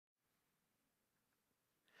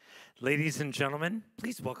Ladies and gentlemen,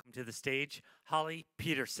 please welcome to the stage Holly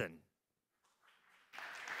Peterson.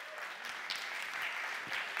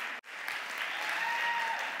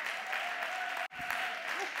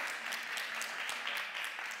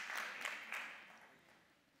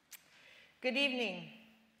 Good evening.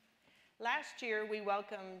 Last year, we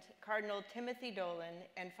welcomed Cardinal Timothy Dolan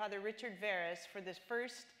and Father Richard Veras for this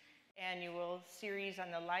first annual series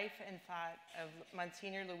on the life and thought of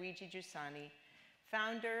Monsignor Luigi Giussani,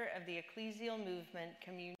 founder of the ecclesial movement,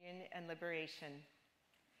 Communion and Liberation.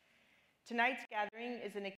 Tonight's gathering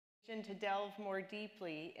is an occasion to delve more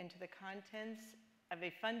deeply into the contents of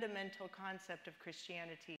a fundamental concept of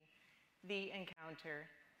Christianity, the encounter,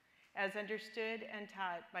 as understood and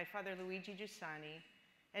taught by Father Luigi Giussani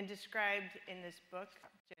and described in this book,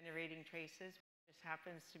 Generating Traces, which just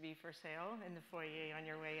happens to be for sale in the foyer on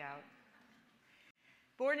your way out.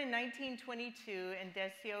 Born in 1922 in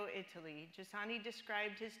Desio, Italy, Giussani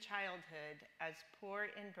described his childhood as poor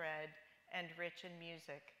in bread and rich in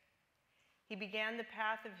music. He began the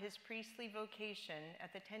path of his priestly vocation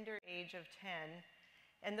at the tender age of 10,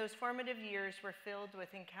 and those formative years were filled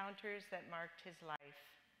with encounters that marked his life.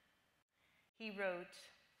 He wrote,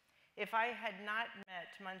 "If I had not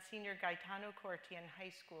met Monsignor Gaetano Corti in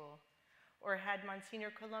high school, or had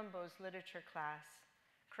Monsignor Colombo's literature class,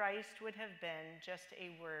 Christ would have been just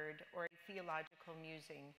a word or a theological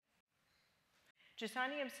musing."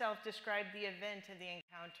 Giussani himself described the event of the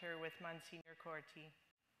encounter with Monsignor Corti.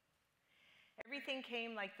 "Everything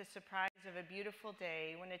came like the surprise of a beautiful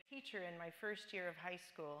day when a teacher in my first year of high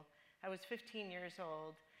school, I was 15 years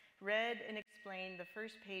old, read and explained the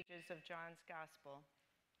first pages of John's Gospel.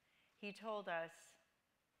 He told us,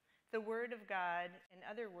 'The Word of God, in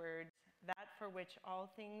other words, that for which all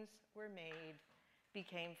things were made,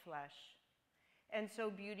 became flesh. And so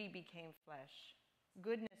beauty became flesh,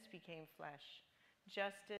 goodness became flesh,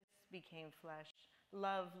 justice became flesh,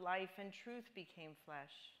 love, life, and truth became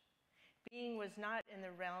flesh. Being was not in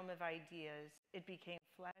the realm of ideas, it became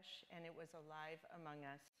flesh, and it was alive among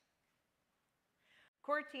us.'"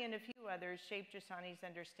 Corti and a few others shaped Giussani's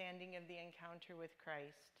understanding of the encounter with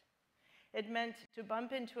Christ. It meant to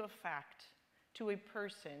bump into a fact, to a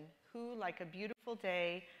person who, like a beautiful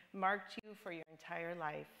day, marked you for your entire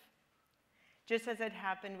life, just as it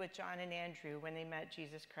happened with John and Andrew when they met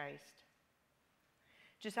Jesus Christ.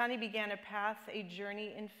 Giussani began a path, a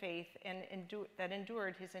journey in faith that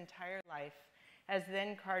endured his entire life, as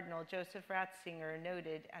then Cardinal Joseph Ratzinger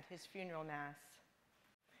noted at his funeral mass.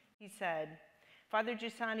 He said, "Father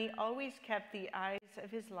Giussani always kept the eyes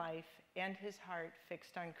of his life and his heart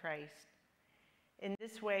fixed on Christ. In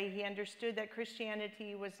this way, he understood that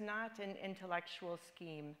Christianity was not an intellectual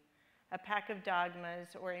scheme, a pack of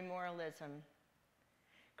dogmas, or a moralism.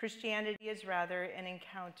 Christianity is rather an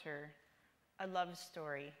encounter, a love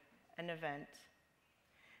story, an event.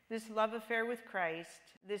 This love affair with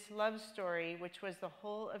Christ, this love story, which was the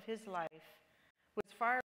whole of his life, was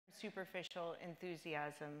far from superficial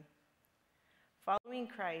enthusiasm. Following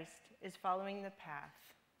Christ is following the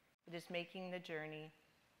path. It is making the journey."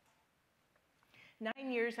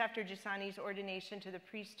 9 years after Giussani's ordination to the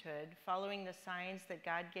priesthood, following the signs that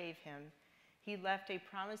God gave him, he left a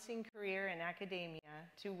promising career in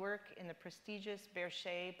academia to work in the prestigious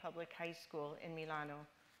Berchet Public High School in Milano.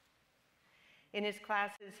 In his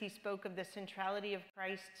classes, he spoke of the centrality of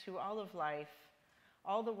Christ to all of life,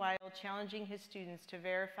 all the while challenging his students to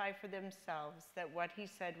verify for themselves that what he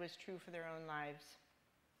said was true for their own lives.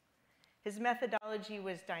 His methodology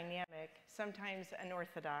was dynamic, sometimes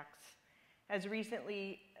unorthodox, as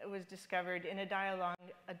recently was discovered in a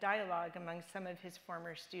dialogue among some of his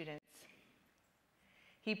former students.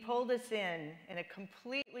 He pulled us in a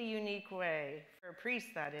completely unique way, for a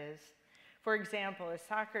priest that is. For example, a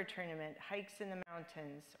soccer tournament, hikes in the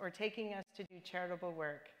mountains, or taking us to do charitable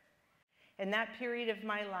work. In that period of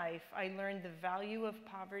my life, I learned the value of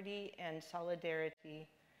poverty and solidarity,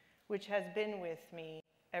 which has been with me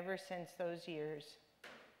ever since those years.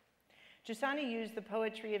 Giussani used the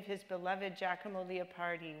poetry of his beloved Giacomo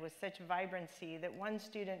Leopardi with such vibrancy that one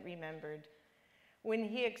student remembered, "When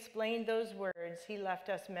he explained those words, he left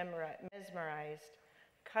us mesmerized,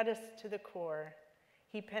 cut us to the core.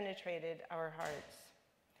 He penetrated our hearts."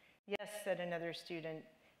 "Yes," said another student,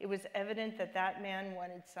 "it was evident that that man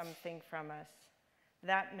wanted something from us.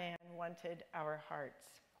 That man wanted our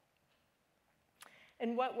hearts."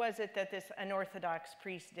 And what was it that this unorthodox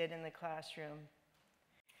priest did in the classroom?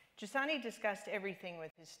 Giussani discussed everything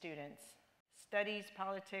with his students: studies,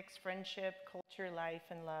 politics, friendship, culture,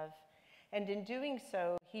 life, and love. And in doing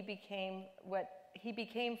so, he became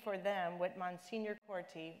for them what Monsignor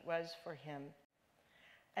Corti was for him: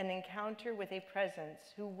 an encounter with a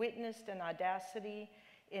presence who witnessed an audacity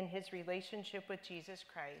in his relationship with Jesus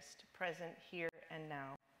Christ, present here and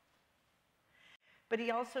now. But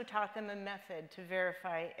he also taught them a method to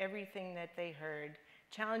verify everything that they heard,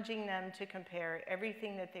 challenging them to compare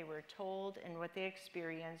everything that they were told and what they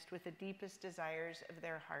experienced with the deepest desires of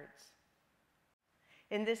their hearts.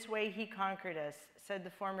 In this way, he conquered us, said the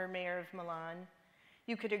former mayor of Milan.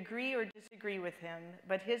 You could agree or disagree with him,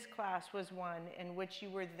 but his class was one in which you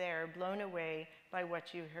were there, blown away by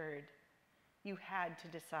what you heard. You had to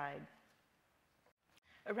decide.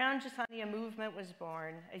 Around Giussani, a movement was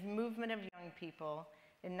born, a movement of young people.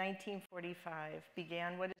 In 1945,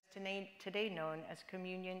 began what is today known as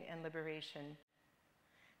Communion and Liberation.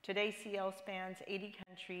 Today, CL spans 80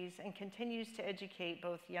 countries and continues to educate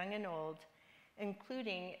both young and old,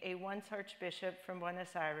 including a once Archbishop from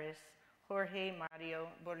Buenos Aires, Jorge Mario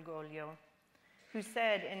Bergoglio, who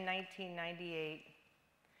said in 1998,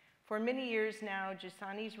 "For many years now,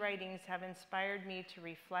 Giussani's writings have inspired me to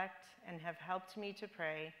reflect and have helped me to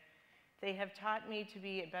pray. They have taught me to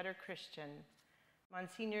be a better Christian.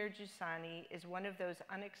 Monsignor Giussani is one of those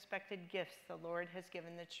unexpected gifts the Lord has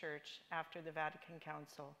given the Church after the Vatican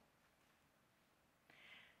Council."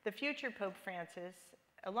 The future Pope Francis,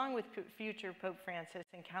 along with future Pope Francis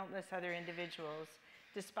and countless other individuals,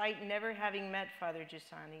 despite never having met Father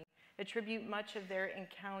Giussani, attribute much of their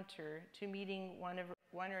encounter to meeting one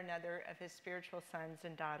or another of his spiritual sons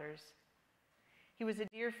and daughters. He was a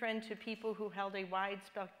dear friend to people who held a wide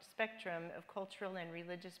spectrum of cultural and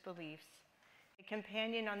religious beliefs, a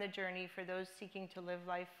companion on the journey for those seeking to live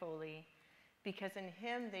life fully, because in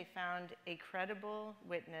him they found a credible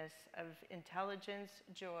witness of intelligence,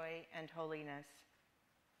 joy, and holiness.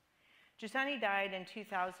 Giussani died in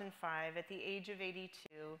 2005 at the age of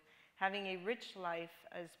 82, having a rich life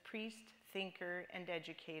as priest, thinker, and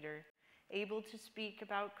educator, able to speak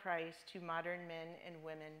about Christ to modern men and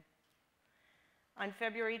women. On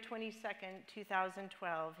February 22,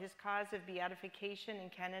 2012, his cause of beatification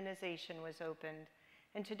and canonization was opened,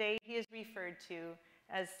 and today he is referred to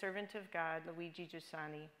as Servant of God, Luigi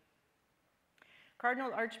Giussani.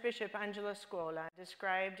 Cardinal Archbishop Angelo Scola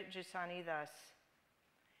described Giussani thus: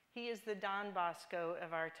 "He is the Don Bosco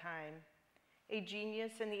of our time, a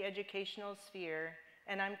genius in the educational sphere,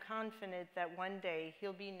 and I'm confident that one day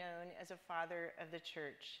he'll be known as a father of the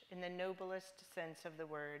Church in the noblest sense of the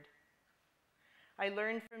word. I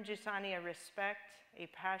learned from Giussani a respect, a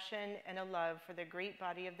passion, and a love for the great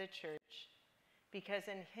body of the Church, because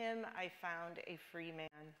in him I found a free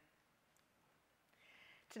man."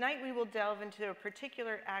 Tonight we will delve into a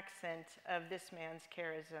particular accent of this man's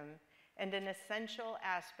charism and an essential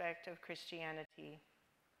aspect of Christianity,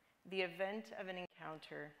 the event of an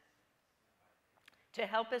encounter. To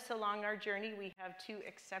help us along our journey, we have two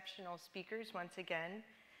exceptional speakers once again.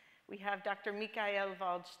 We have Dr. Michael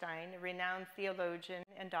Waldstein, a renowned theologian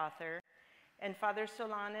and author, and Father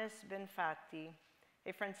Solanus Benfatti,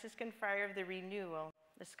 a Franciscan friar of the Renewal,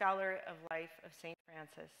 the scholar of life of St.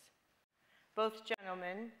 Francis. Both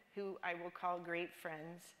gentlemen, who I will call great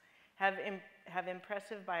friends, have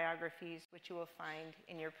impressive biographies which you will find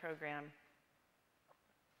in your program.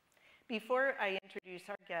 Before I introduce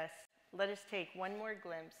our guests, let us take one more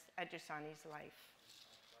glimpse at Giussani's life.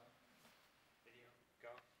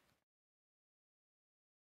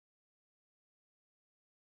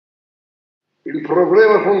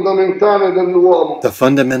 The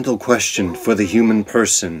fundamental question for the human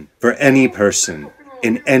person, for any person,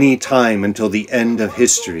 in any time until the end of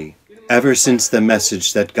history, ever since the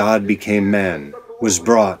message that God became man, was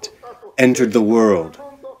brought, entered the world,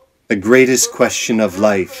 the greatest question of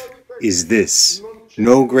life is this.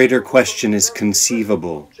 No greater question is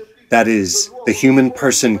conceivable. That is, the human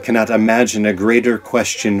person cannot imagine a greater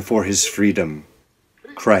question for his freedom.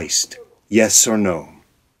 Christ, yes or no?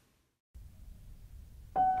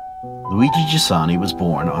 Luigi Giussani was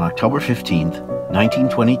born on October 15,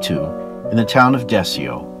 1922, in the town of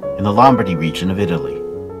Desio, in the Lombardy region of Italy.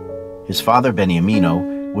 His father,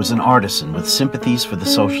 Beniamino, was an artisan with sympathies for the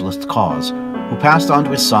socialist cause, who passed on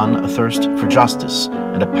to his son a thirst for justice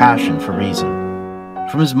and a passion for reason.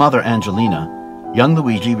 From his mother, Angelina, young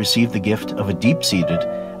Luigi received the gift of a deep-seated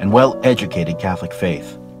and well-educated Catholic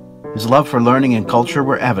faith. His love for learning and culture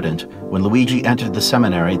were evident when Luigi entered the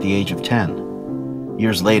seminary at the age of 10.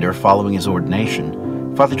 Years later, following his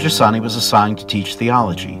ordination, Father Giussani was assigned to teach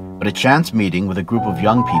theology, but a chance meeting with a group of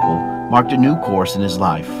young people marked a new course in his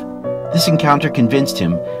life. This encounter convinced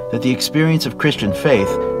him that the experience of Christian faith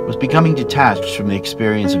was becoming detached from the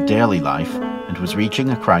experience of daily life and was reaching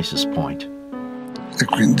a crisis point. E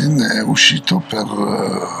quindi ne è uscito per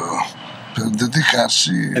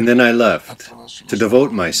And then I left to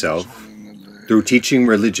devote myself, through teaching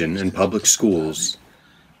religion in public schools,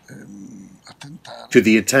 to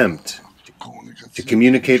the attempt to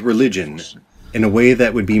communicate religion in a way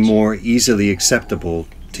that would be more easily acceptable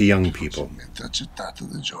to young people.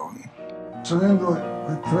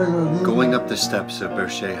 Going up the steps of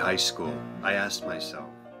Berchet High School, I asked myself,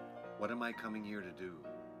 what am I coming here to do?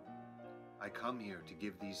 I come here to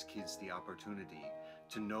give these kids the opportunity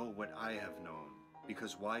to know what I have known,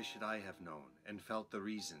 because why should I have known and felt the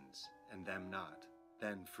reasons, and them not?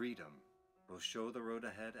 Then freedom will show the road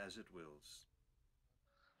ahead as it wills.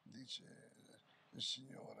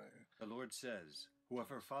 The Lord says,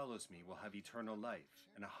 whoever follows me will have eternal life,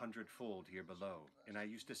 and 100-fold here below. And I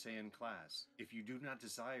used to say in class, if you do not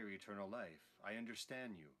desire eternal life, I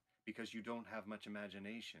understand you, because you don't have much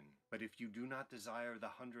imagination. But if you do not desire the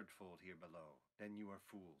 100-fold here below, then you are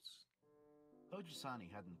fools. Though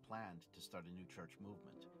Giussani hadn't planned to start a new church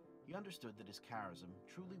movement, he understood that his charism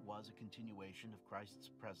truly was a continuation of Christ's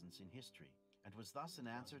presence in history, and was thus an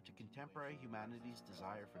answer to contemporary humanity's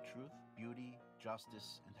desire for truth, beauty,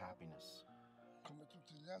 justice, and happiness.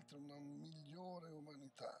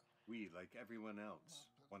 We, like everyone else,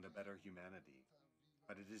 want a better humanity,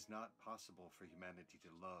 but it is not possible for humanity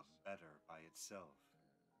to love better by itself,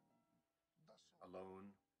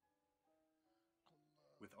 alone,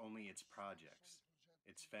 with only its projects,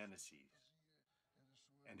 its fantasies,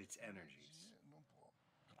 and its energies.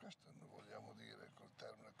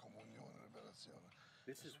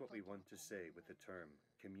 This is what we want to say with the term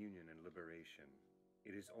communion and liberation.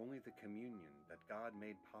 It is only the communion that God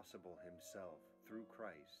made possible himself through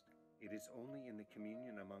Christ. It is only in the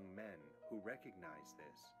communion among men who recognize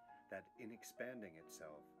this that, in expanding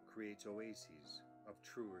itself, creates oases of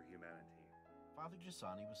truer humanity. Father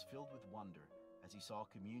Giussani was filled with wonder as he saw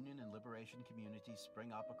communion and liberation communities spring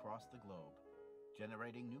up across the globe,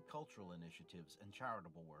 generating new cultural initiatives and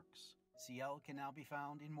charitable works. CL can now be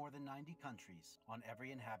found in more than 90 countries on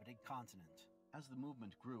every inhabited continent. As the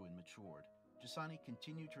movement grew and matured, Giussani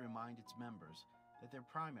continued to remind its members that their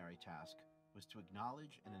primary task was to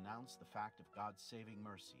acknowledge and announce the fact of God's saving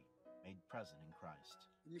mercy made present in Christ.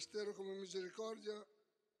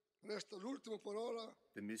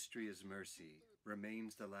 The mystery as mercy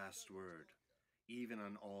remains the last word, even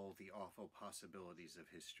on all the awful possibilities of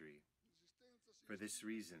history. For this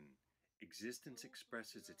reason, existence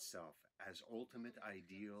expresses itself as ultimate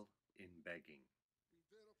ideal in begging.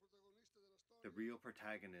 The real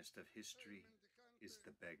protagonist of history is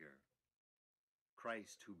the beggar.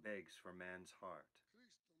 Christ who begs for man's heart,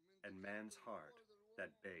 and man's heart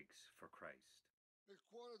that begs for Christ.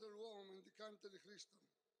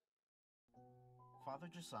 Father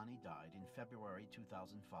Giussani died in February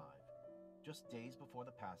 2005, just days before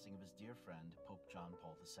the passing of his dear friend, Pope John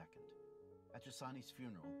Paul II. At Giussani's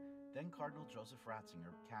funeral, then Cardinal Joseph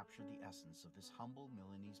Ratzinger captured the essence of this humble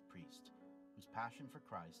Milanese priest, whose passion for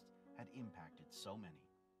Christ had impacted so many.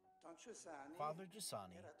 Father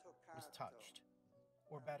Giussani was touched,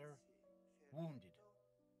 or better, wounded,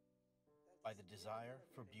 by the desire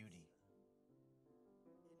for beauty.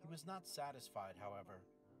 He was not satisfied, however,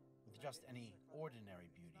 with just any ordinary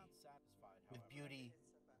beauty, with beauty,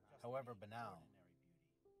 however banal.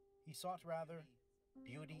 He sought rather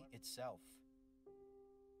beauty itself,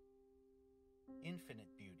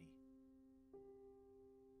 infinite beauty.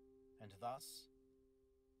 And thus,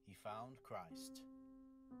 he found Christ.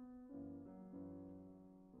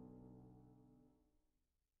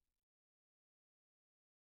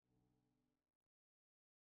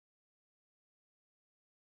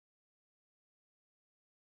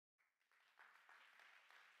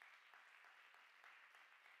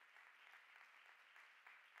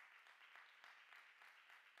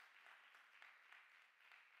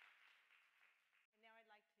 And now I'd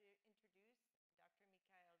like to introduce Dr.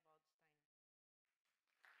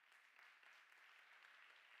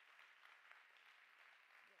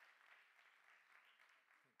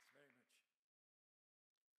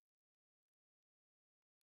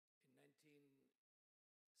 Mikhail Waldstein. Thanks very much. In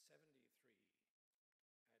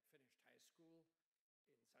 1973, I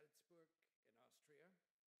had finished high school in Salzburg in Austria and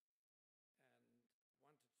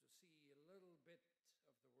wanted to see a little bit of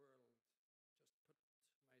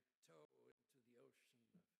the world, just put my toe into the ocean of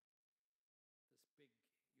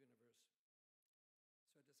this big universe.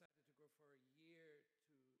 So I decided to go for a year to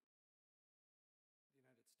the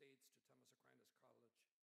United States, to Thomas Aquinas College,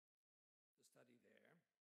 to study there.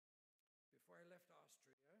 Before I left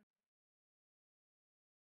Austria, I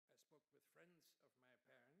spoke with friends of my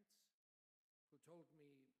parents who told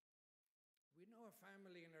me, we know a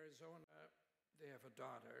family in Arizona, they have a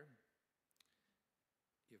daughter.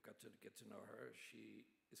 you've got to get to know her. She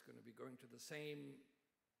is going to be going to the same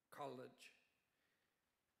college.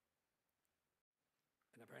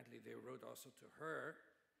 And apparently they wrote also to her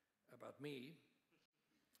about me.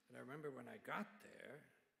 And I remember when I got there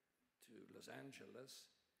to Los Angeles,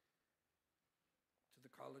 to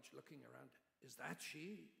the college, looking around, is that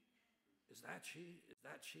she? Is that she? Is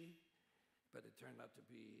that she? But it turned out to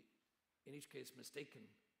be, in each case, mistaken.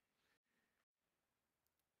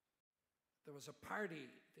 There was a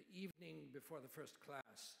party the evening before the first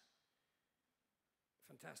class,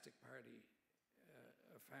 a fantastic party,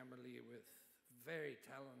 a family with very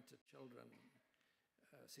talented children,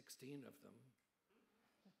 16 of them,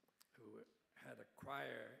 who had a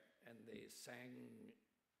choir, and they sang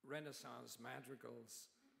Renaissance madrigals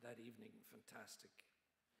that evening. Fantastic.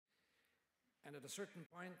 And at a certain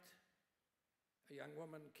point, a young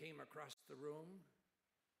woman came across the room,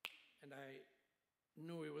 and I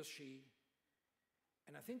knew it was she.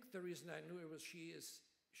 And I think the reason I knew it was she is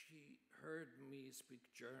she heard me speak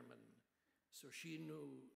German, so she knew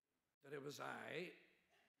that it was I,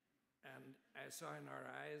 and I saw in her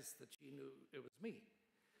eyes that she knew it was me.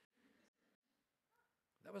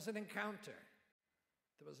 That was an encounter.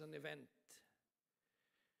 There was an event.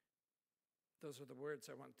 Those are the words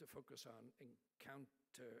I want to focus on: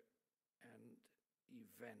 encounter and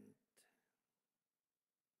event.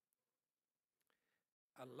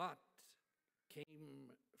 A lot came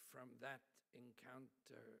from that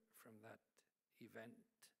encounter, from that event.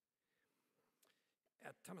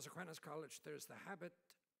 At Thomas Aquinas College, there's the habit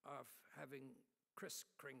of having Kris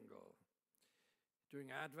Kringle.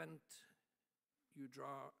 During Advent, you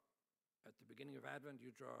draw, at the beginning of Advent,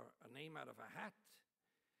 you draw a name out of a hat,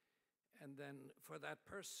 and then for that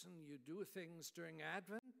person, you do things during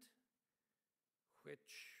Advent,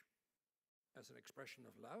 which, as an expression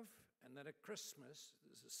of love, and then at Christmas,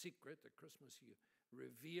 there's a secret, at Christmas you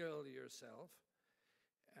reveal yourself,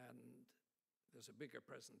 and there's a bigger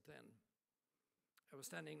present then. I was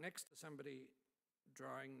standing next to somebody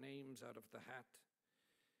drawing names out of the hat,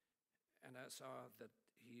 and I saw that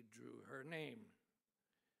he drew her name,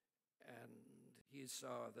 and he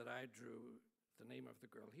saw that I drew the name of the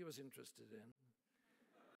girl he was interested in.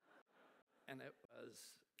 And it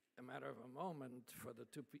was a matter of a moment for the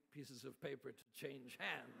two pieces of paper to change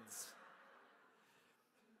hands.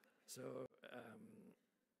 So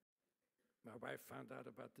my wife found out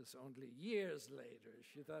about this only years later.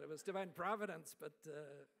 She thought it was divine providence, but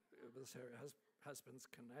it was her husband's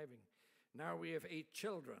conniving. Now we have 8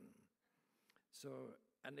 children. So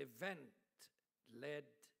an event led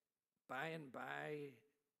by and by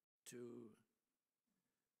to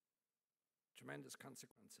tremendous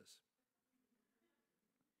consequences.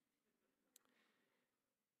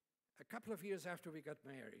 A couple of years after we got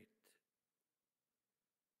married,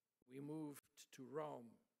 we moved to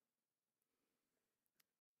Rome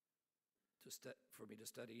for me to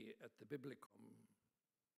study at the Biblicum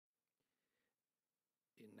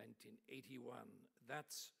in 1981.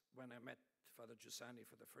 That's when I met Father Giussani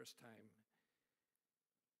for the first time.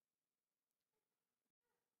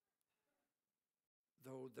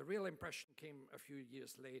 Though the real impression came a few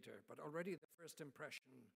years later, but already the first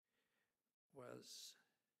impression was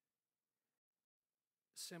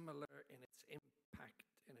similar in its impact,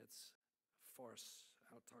 in its force.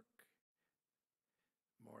 I'll talk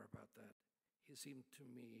more about that. He seemed to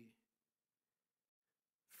me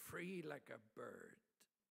free like a bird,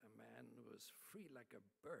 a man who was free like a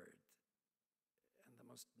bird, and the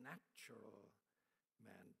most natural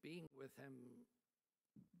man. Being with him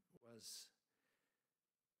was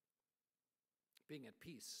being at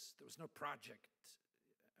peace. There was no project.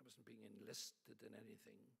 I wasn't being enlisted in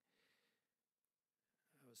anything.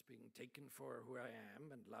 I was being taken for who I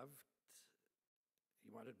am and loved. He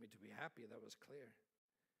wanted me to be happy, that was clear.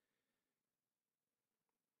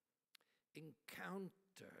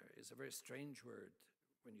 Encounter is a very strange word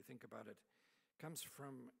when you think about it. It comes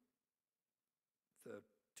from the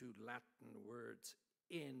 2 Latin words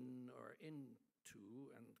in or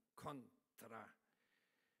into and contra.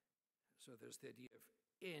 So there's the idea of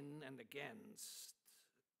in and against.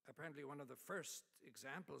 Apparently one of the first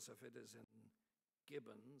examples of it is in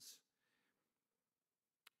Gibbon's.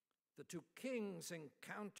 The 2 kings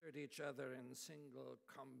encountered each other in single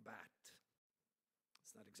combat.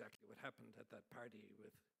 It's not exactly what happened at that party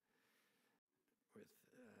with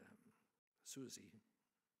Susie.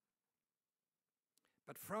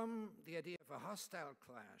 But from the idea of a hostile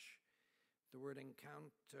clash, the word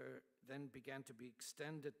encounter then began to be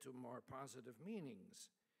extended to more positive meanings.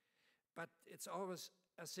 But it's always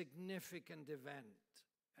a significant event,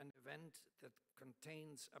 an event that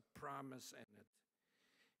contains a promise in it.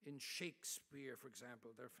 In Shakespeare, for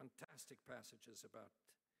example, there are fantastic passages about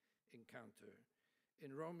encounter.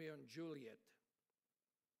 In Romeo and Juliet,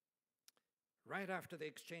 right after they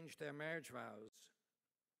exchange their marriage vows,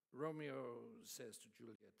 Romeo says to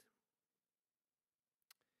Juliet,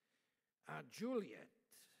 Juliet,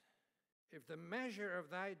 if the measure of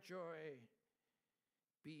thy joy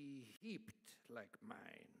be heaped like mine,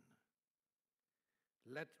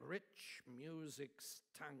 let rich music's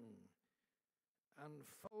tongue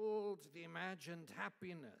unfold the imagined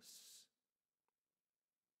happiness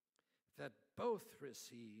that both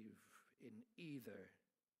receive in either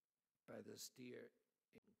by this dear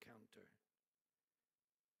encounter.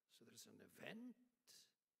 So there's an event,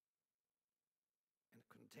 and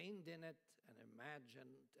contained in it an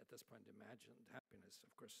imagined, at this point, imagined happiness.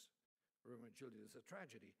 Of course, Romeo and Juliet is a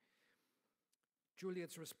tragedy.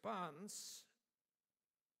 Juliet's response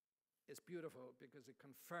is beautiful because it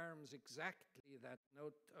confirms exactly that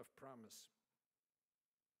note of promise.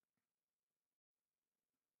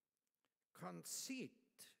 Conceit,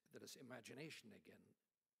 that is imagination again,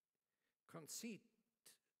 conceit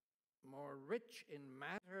more rich in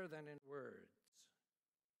matter than in words.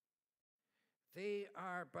 They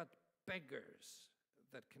are but beggars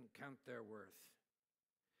that can count their worth.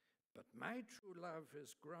 But my true love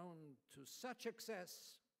is grown to such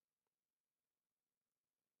excess,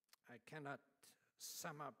 I cannot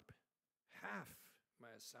sum up half my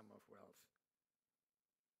sum of wealth.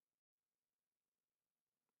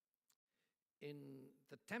 In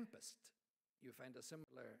The Tempest, you find a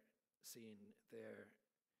similar scene there.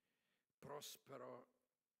 Prospero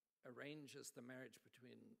arranges the marriage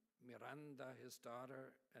between Miranda, his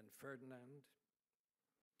daughter, and Ferdinand.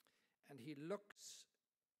 And he looks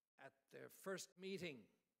at their first meeting,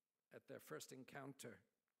 at their first encounter.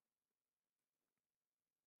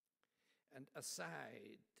 And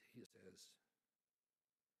aside, he says,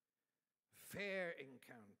 fair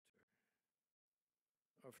encounter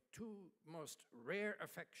of two most rare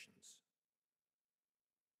affections.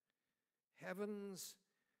 Heavens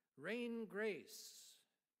rain grace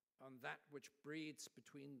on that which breeds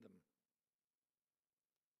between them.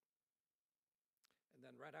 And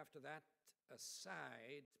then right after that,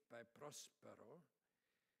 aside by Prospero,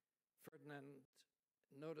 Ferdinand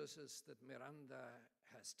notices that Miranda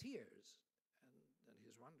has tears, and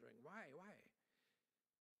he's wondering, why?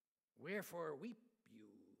 Wherefore weep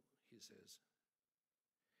you, he says.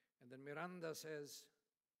 And then Miranda says,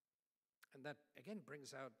 and that again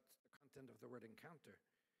brings out the content of the word encounter,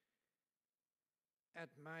 at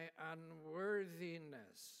my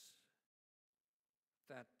unworthiness,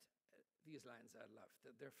 that these lines I love,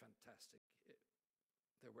 they're fantastic,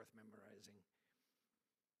 they're worth memorizing.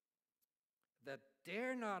 That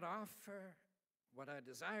dare not offer what I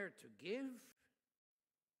desire to give,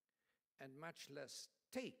 and much less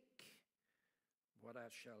take what I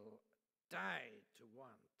shall die to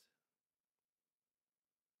want.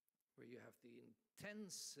 Where you have the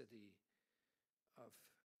intensity of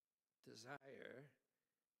desire,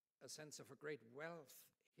 a sense of a great wealth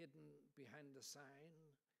hidden behind the sign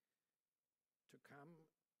to come,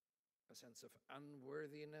 a sense of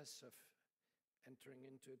unworthiness of entering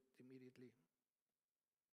into it immediately.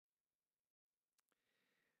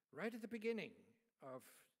 Right at the beginning of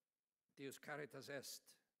Deus Caritas Est,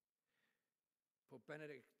 Pope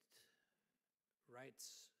Benedict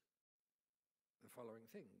writes the following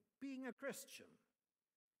thing: being a Christian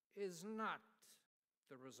is not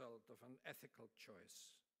the result of an ethical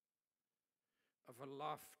choice, of a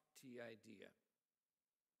lofty idea.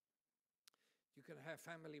 You can have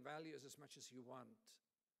family values as much as you want.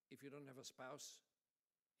 If you don't have a spouse,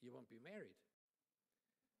 you won't be married.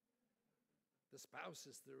 The spouse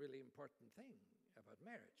is the really important thing about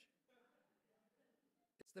marriage.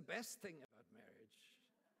 It's the best thing about marriage.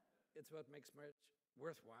 It's what makes marriage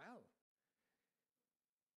worthwhile.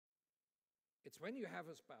 It's when you have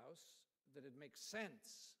a spouse that it makes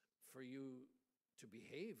sense for you to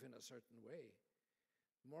behave in a certain way.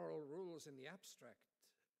 Moral rules in the abstract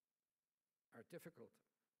are difficult.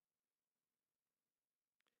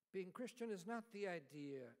 Being Christian is not the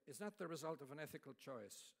idea, is not the result of an ethical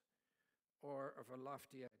choice or of a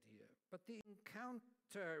lofty idea, but the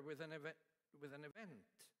encounter with an event,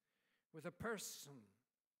 with a person,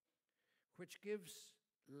 which gives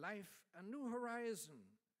life a new horizon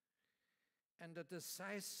and a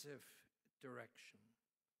decisive direction.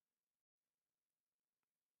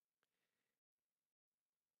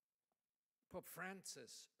 Pope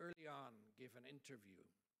Francis early on gave an interview,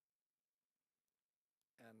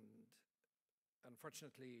 and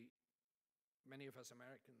unfortunately, many of us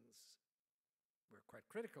Americans were quite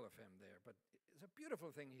critical of him there, but it's a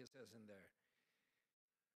beautiful thing he says in there.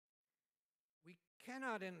 We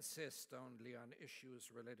cannot insist only on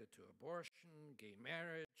issues related to abortion, gay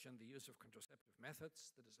marriage, and the use of contraceptive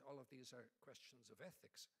methods. That is, all of these are questions of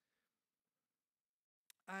ethics.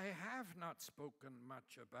 I have not spoken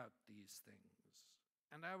much about these things,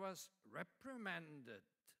 and I was reprimanded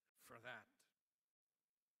for that.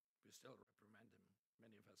 We still reprimand him.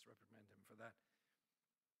 Many of us reprimand him for that.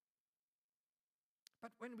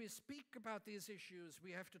 But when we speak about these issues,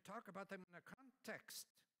 we have to talk about them in a context.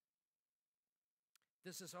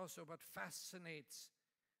 This is also what fascinates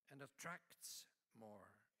and attracts more,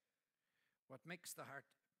 what makes the heart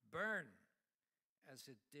burn, as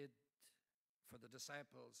it did for the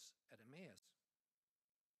disciples at Emmaus.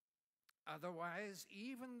 Otherwise,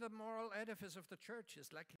 even the moral edifice of the church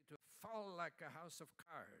is likely to fall like a house of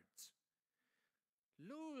cards,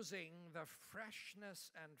 losing the freshness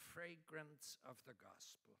and fragrance of the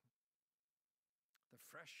gospel. The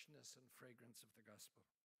freshness and fragrance of the gospel.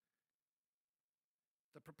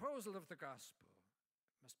 The proposal of the gospel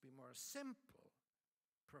must be more simple,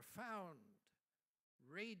 profound,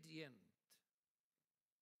 radiant.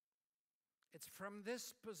 It's from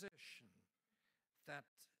this position that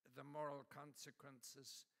the moral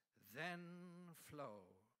consequences then flow.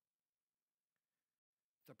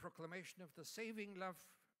 The proclamation of the saving love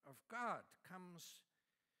of God comes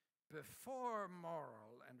before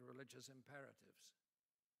moral and religious imperatives.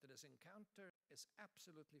 That is, encounter is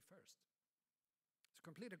absolutely first. It's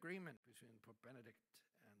complete agreement between Pope Benedict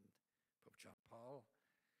and Pope John Paul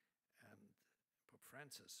and Pope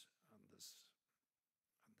Francis on this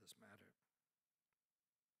matter.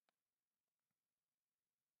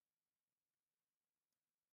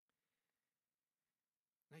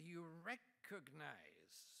 Now you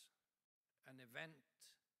recognize an event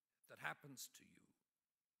that happens to you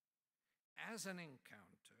as an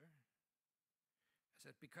encounter, I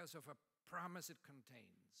said, because of a promise it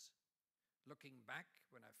contains. Looking back,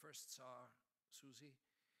 when I first saw Susie,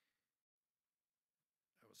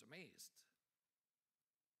 I was amazed.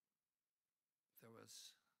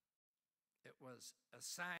 It was a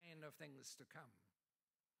sign of things to come.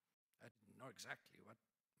 I didn't know exactly what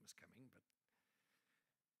was coming, but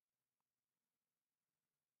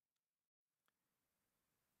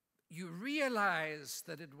you realize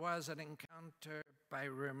that it was an encounter by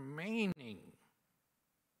remaining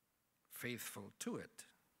faithful to it.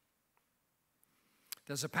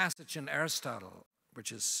 There's a passage in Aristotle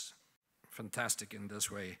which is fantastic in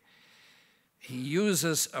this way. He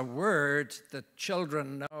uses a word that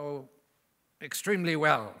children know extremely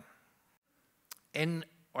well, en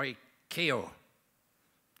oikeo,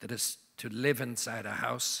 that is to live inside a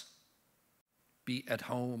house, be at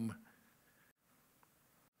home.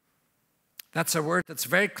 That's a word that's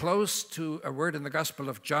very close to a word in the Gospel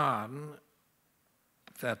of John.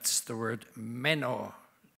 That's the word meno,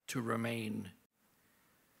 to remain.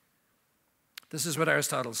 This is what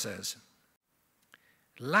Aristotle says.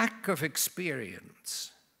 Lack of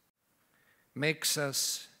experience makes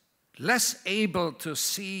us less able to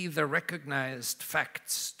see the recognized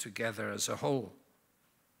facts together as a whole.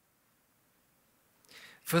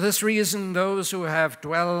 For this reason, those who have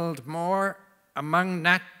dwelled more among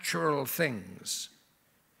natural things,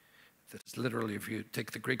 that is literally, if you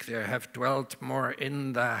take the Greek there, have dwelt more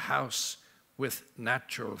in the house with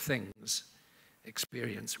natural things,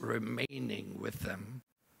 experience remaining with them,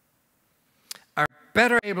 are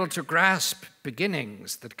better able to grasp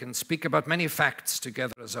beginnings that can speak about many facts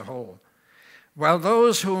together as a whole, while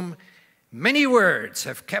those whom many words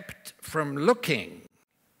have kept from looking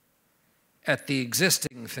at the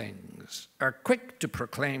existing things are quick to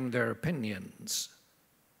proclaim their opinions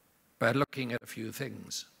by looking at a few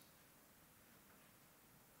things.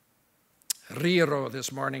 Riro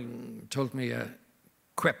this morning told me a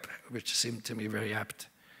quip which seemed to me very apt.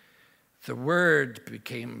 The Word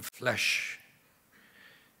became flesh.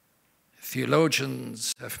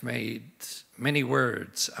 Theologians have made many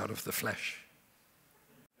words out of the flesh.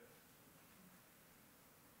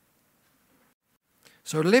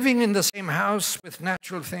 So living in the same house with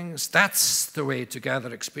natural things, that's the way to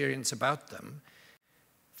gather experience about them.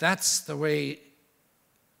 That's the way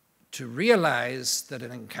to realize that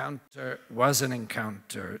an encounter was an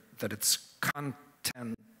encounter, that its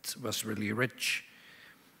content was really rich.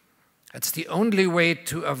 It's the only way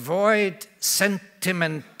to avoid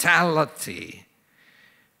sentimentality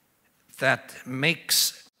that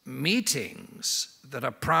makes meetings that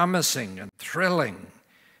are promising and thrilling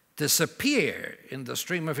disappear in the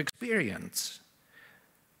stream of experience.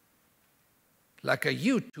 Like a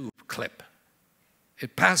YouTube clip.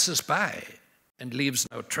 It passes by and leaves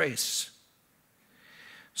no trace.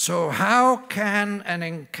 So how can an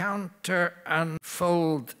encounter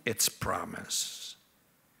unfold its promise?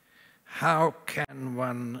 How can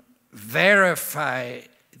one verify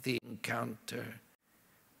the encounter?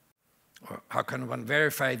 Or how can one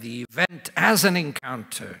verify the event as an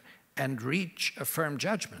encounter and reach a firm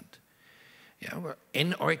judgment? Yeah, well,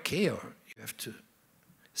 in oikeo, you have to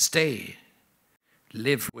stay,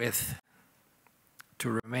 live with, to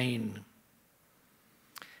remain.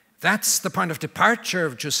 That's the point of departure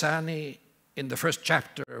of Giussani in the first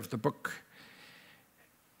chapter of the book.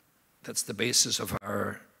 That's the basis of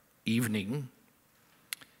our evening.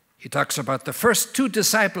 He talks about the first two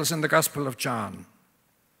disciples in the Gospel of John,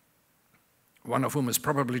 one of whom is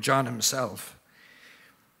probably John himself.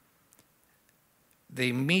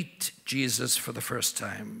 They meet Jesus for the first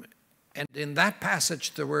time. And in that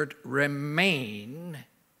passage, the word remain,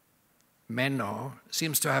 meno,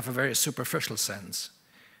 seems to have a very superficial sense.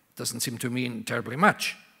 It doesn't seem to mean terribly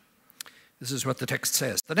much. This is what the text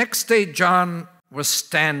says. The next day, John was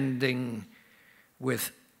standing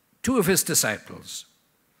with two of his disciples,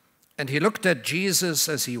 and he looked at Jesus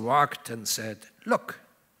as he walked and said, "Look,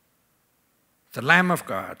 the Lamb of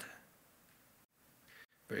God."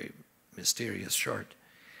 Very mysterious short.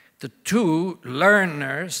 The two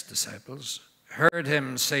learners, disciples, heard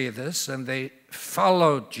him say this, and they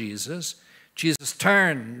followed Jesus. Jesus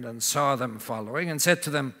turned and saw them following and said to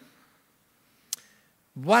them,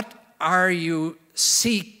 "What are you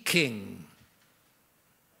seeking?"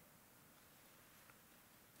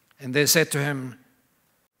 And they said to him,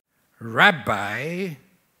 "Rabbi,"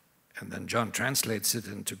 and then John translates it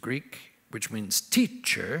into Greek, which means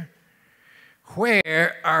teacher,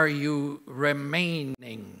 "where are you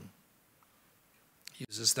remaining?" He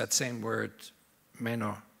uses that same word,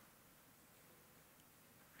 meno.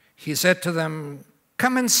 He said to them,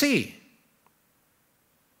 "Come and see."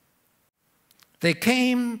 They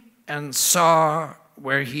came and saw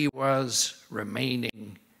where he was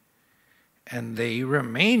remaining, and they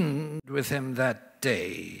remained with him that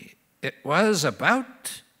day. It was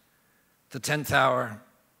about the 10th hour.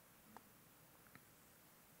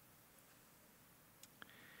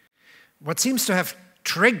 What seems to have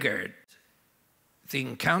triggered the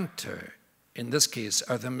encounter in this case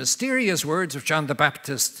are the mysterious words of John the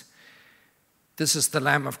Baptist, "This is the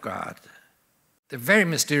Lamb of God." They're very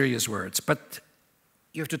mysterious words, but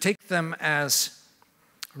you have to take them as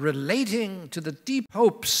relating to the deep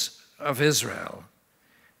hopes of Israel.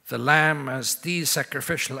 The lamb as the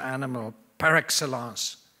sacrificial animal par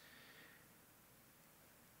excellence,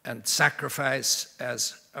 and sacrifice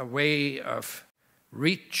as a way of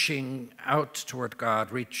reaching out toward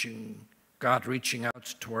God reaching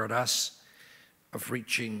out toward us, of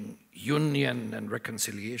reaching union and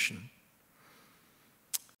reconciliation.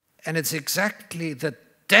 And it's exactly the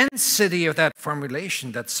density of that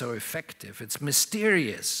formulation that's so effective. It's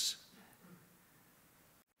mysterious.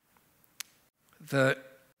 The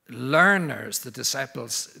learners, the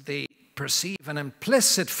disciples, they perceive an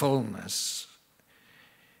implicit fullness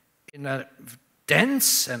in a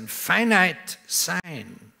dense and finite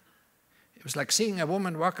sign. It was like seeing a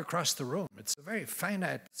woman walk across the room. It's a very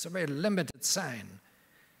finite, it's a very limited sign.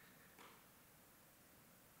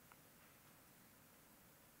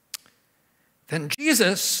 Then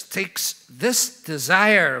Jesus takes this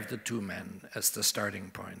desire of the two men as the starting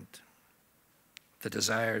point. The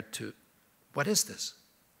desire to, what is this?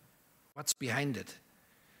 What's behind it?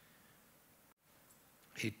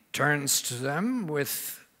 He turns to them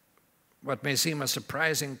with what may seem a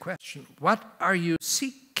surprising question. What are you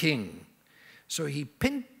seeking? So he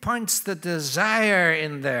pinpoints the desire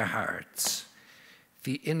in their hearts.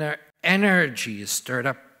 The inner energy is stirred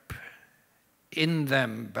up in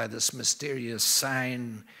them by this mysterious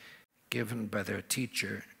sign given by their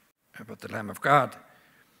teacher about the Lamb of God.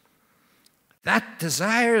 That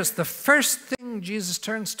desire is the first thing Jesus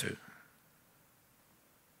turns to.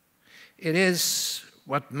 It is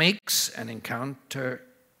what makes an encounter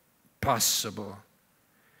possible.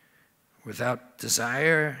 Without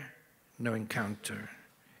desire, no encounter.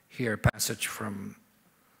 Here, a passage from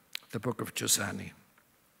the book of Giussani.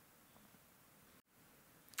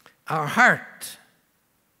 Our heart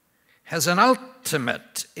has an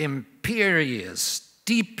ultimate, imperious,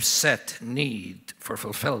 deep-set need for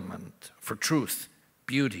fulfillment, for truth,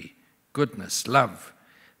 beauty, goodness, love,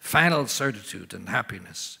 final certitude, and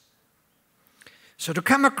happiness. So to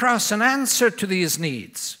come across an answer to these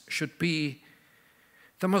needs should be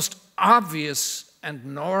the most obvious and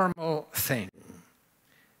normal thing.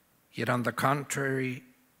 Yet on the contrary,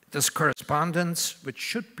 this correspondence, which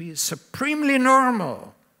should be supremely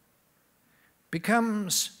normal,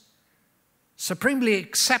 becomes supremely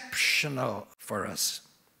exceptional for us.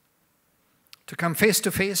 to come face to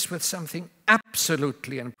face with something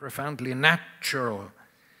absolutely and profoundly natural,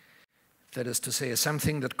 that is to say,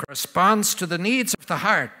 something that corresponds to the needs of the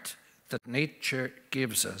heart that nature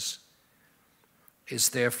gives us,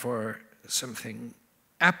 is therefore something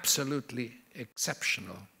absolutely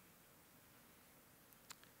exceptional.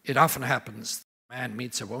 It often happens that a man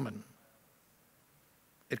meets a woman.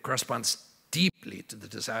 It corresponds deeply to the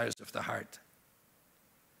desires of the heart.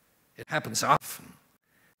 It happens often,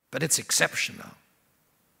 but it's exceptional.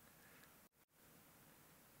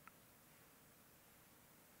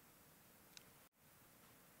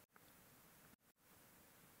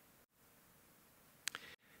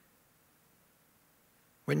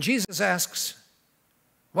 When Jesus asks,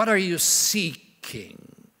 "What are you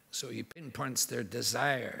seeking?" so he pinpoints their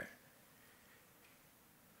desire.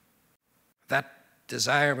 That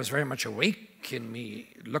desire was very much awake in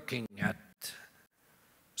me looking at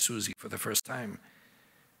Susie for the first time.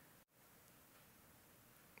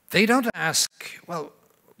 They don't ask, well,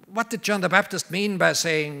 what did John the Baptist mean by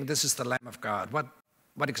saying this is the Lamb of God?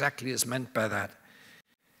 What exactly is meant by that?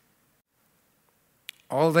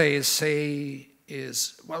 All they say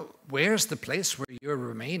is, well, where's the place where you're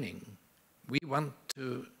remaining? We want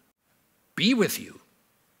to be with you.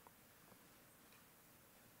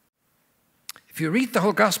 If you read the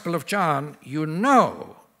whole Gospel of John, you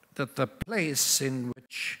know that the place in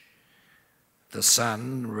which the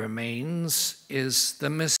Son remains is the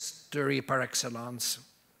mystery par excellence.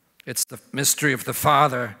 It's the mystery of the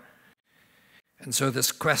Father. And so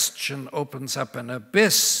this question opens up an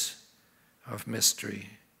abyss of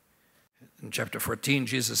mystery. In chapter 14,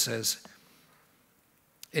 Jesus says,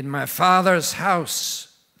 "In my Father's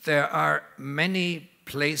house there are many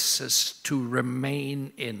places to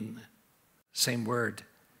remain in." Same word.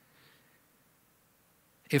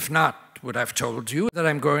 "If not, would I have told you that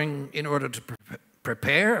I'm going in order to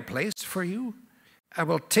prepare a place for you? I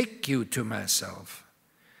will take you to myself,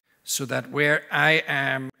 so that where I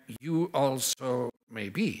am, you also may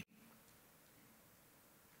be."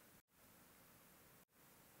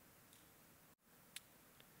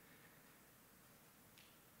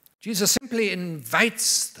 Jesus simply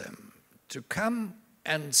invites them to come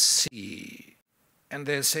and see. And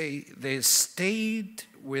they say they stayed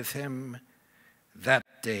with him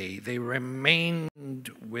that day. They remained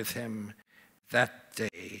with him that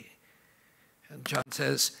day. And John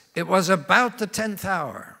says, it was about the 10th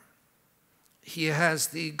hour. He has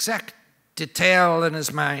the exact detail in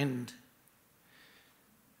his mind.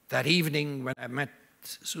 That evening when I met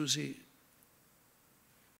Susie,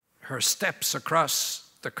 her steps across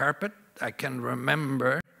the carpet, I can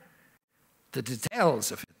remember the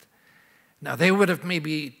details of it. Now, they would have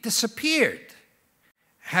maybe disappeared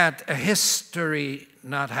had a history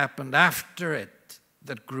not happened after it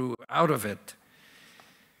that grew out of it.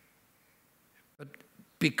 But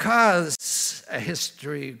because a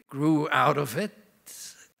history grew out of it,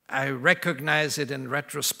 I recognize it in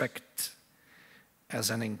retrospect as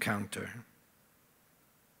an encounter.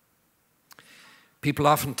 People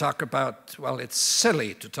often talk about, well, it's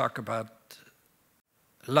silly to talk about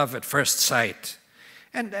love at first sight.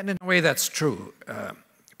 And in a way that's true,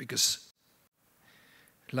 because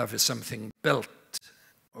love is something built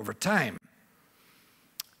over time.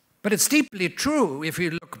 But it's deeply true if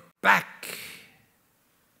you look back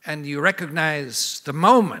and you recognize the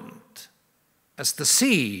moment as the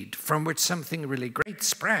seed from which something really great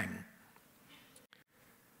sprang.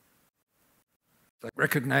 Like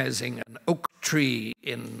recognizing an oak tree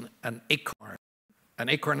in an acorn. An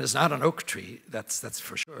acorn is not an oak tree, that's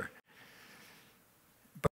for sure.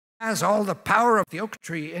 But it has all the power of the oak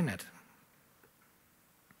tree in it.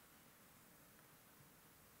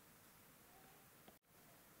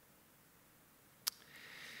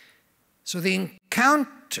 So the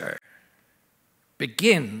encounter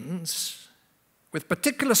begins with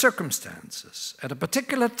particular circumstances, at a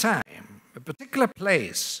particular time, a particular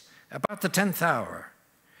place, about the 10th hour.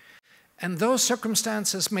 And those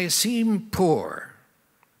circumstances may seem poor.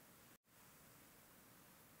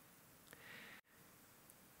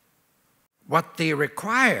 What they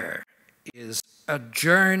require is a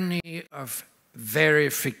journey of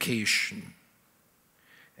verification.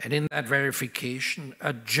 And in that verification,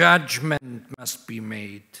 a judgment must be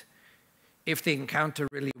made. If the encounter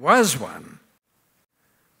really was one,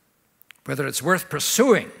 whether it's worth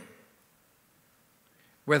pursuing,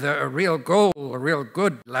 whether a real goal, a real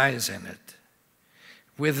good lies in it.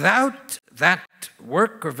 Without that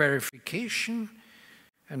work of verification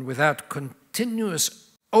and without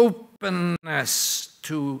continuous openness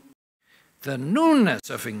to the newness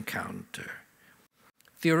of encounter,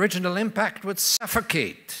 the original impact would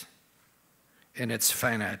suffocate in its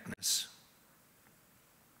finiteness.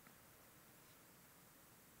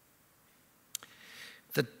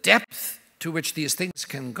 The depth to which these things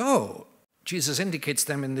can go, Jesus indicates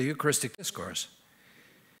them in the Eucharistic discourse.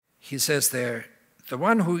 He says there, the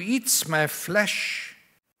one who eats my flesh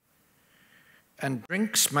and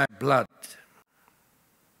drinks my blood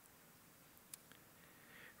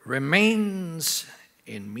remains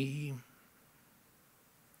in me,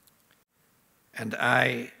 and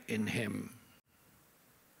I in him.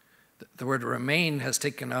 The word remain has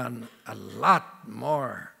taken on a lot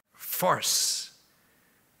more force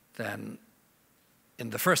than in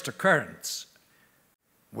the first occurrence.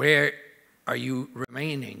 Where are you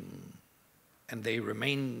remaining? And they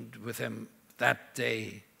remained with him that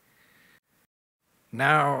day.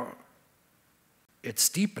 Now it's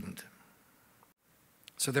deepened.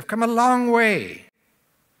 So they've come a long way.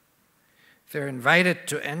 They're invited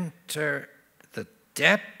to enter the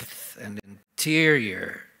depth and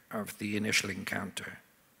interior of the initial encounter.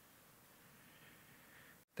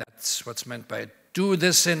 That's what's meant by do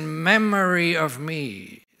this in memory of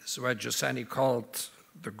me. This is why Giussani called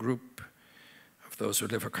the group of those who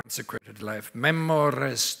live a consecrated life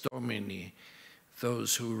Memores Domini,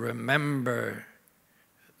 those who remember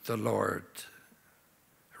the Lord,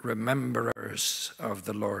 rememberers of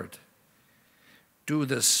the Lord. Do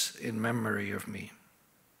this in memory of me.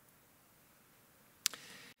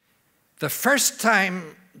 The first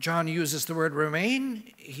time John uses the word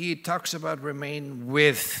remain, he talks about remain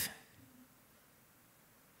with.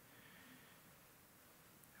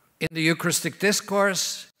 In the Eucharistic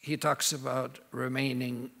discourse, he talks about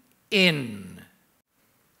remaining in.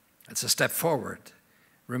 It's a step forward.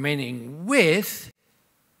 Remaining with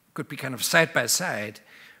could be kind of side by side.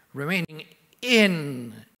 Remaining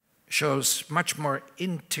in shows much more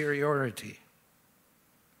interiority.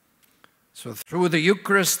 So through the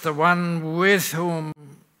Eucharist, the one with whom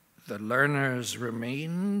the learners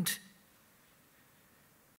remained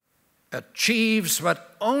achieves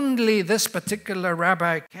what only this particular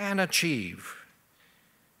rabbi can achieve,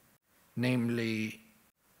 namely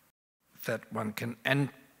that one can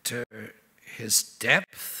enter his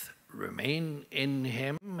depth, remain in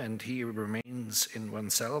him, and he remains in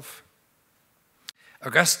oneself.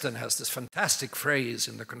 Augustine has this fantastic phrase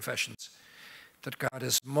in the Confessions, that God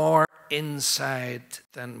is more inside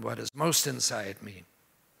than what is most inside me.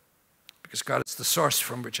 Because God is the source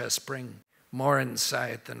from which I spring, more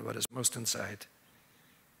inside than what is most inside.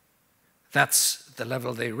 That's the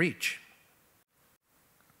level they reach.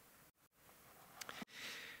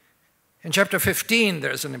 In chapter 15,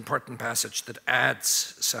 there's an important passage that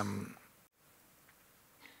adds some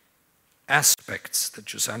aspects that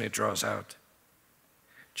Giussani draws out.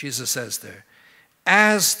 Jesus says there,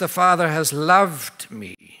 as the Father has loved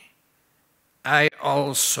me, I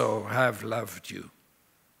also have loved you.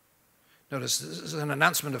 Notice this is an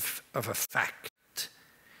announcement of a fact.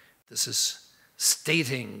 This is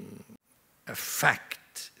stating a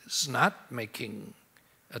fact. It's not making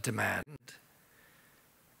a demand.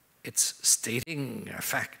 It's stating a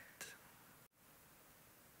fact.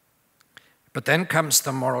 But then comes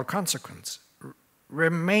the moral consequence.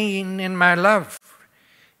 Remain in my love.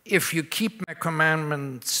 If you keep my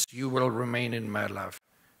commandments, you will remain in my love.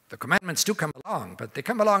 The commandments do come along, but they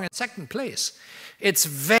come along in second place. It's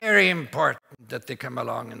very important that they come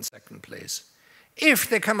along in second place. If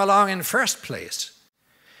they come along in first place,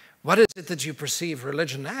 what is it that you perceive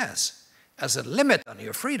religion as? As a limit on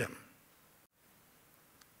your freedom.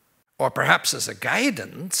 Or perhaps as a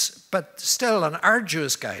guidance, but still an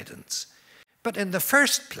arduous guidance. But in the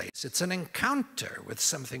first place, it's an encounter with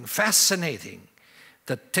something fascinating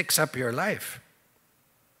that takes up your life.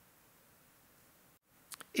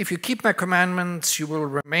 If you keep my commandments, you will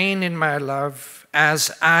remain in my love,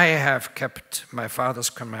 as I have kept my Father's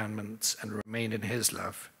commandments and remain in his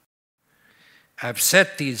love. I've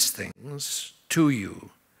said these things to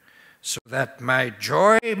you, so that my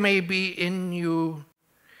joy may be in you,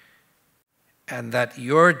 and that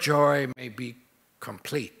your joy may be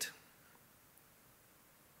complete.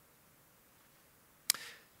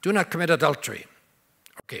 Do not commit adultery.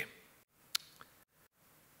 Okay.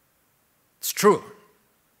 It's true.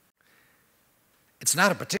 It's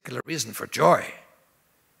not a particular reason for joy.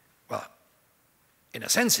 Well, in a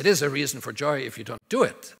sense, it is a reason for joy if you don't do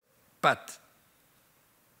it. But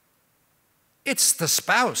it's the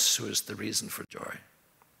spouse who is the reason for joy.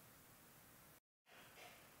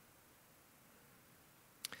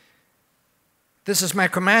 This is my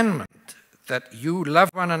commandment, that you love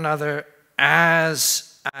one another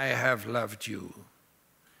as I have loved you.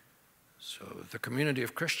 So the community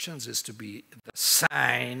of Christians is to be the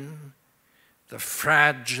sign, the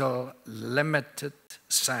fragile, limited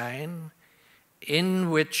sign in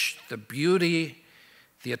which the beauty,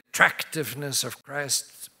 the attractiveness of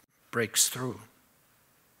Christ breaks through.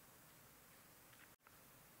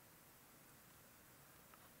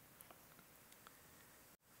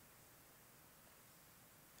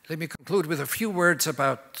 Let me conclude with a few words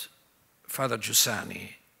about Father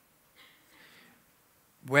Giussani.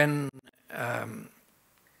 When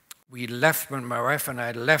when my wife and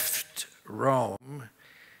I left Rome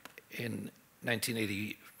in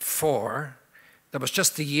 1984, that was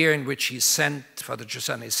just the year in which Father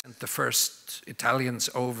Giussani sent the first Italians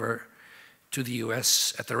over to the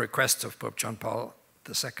US at the request of Pope John Paul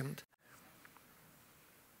II.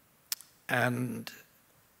 And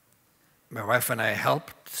my wife and I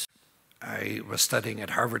helped. I was studying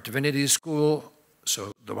at Harvard Divinity School,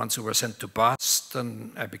 so the ones who were sent to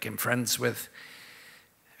Boston, I became friends with.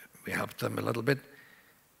 We helped them a little bit.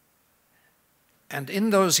 And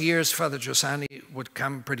in those years, Father Giussani would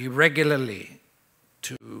come pretty regularly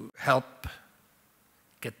to help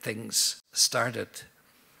get things started.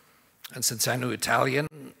 And since I knew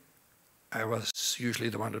Italian, I was usually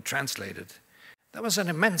the one who translated. That was an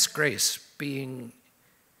immense grace, being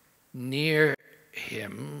near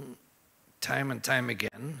him time and time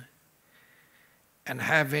again and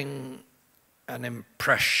having an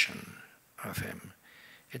impression of him.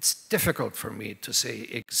 It's difficult for me to say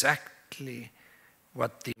exactly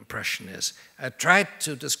what the impression is. I tried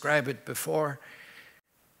to describe it before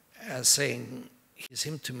as saying he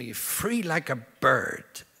seemed to me free like a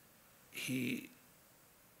bird. He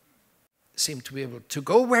seemed to be able to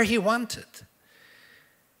go where he wanted.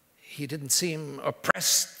 He didn't seem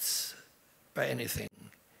oppressed by anything.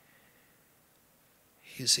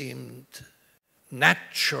 He seemed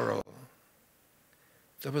natural.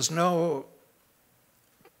 There was no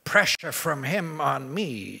pressure from him on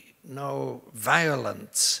me, no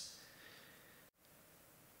violence,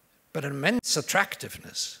 but immense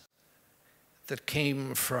attractiveness that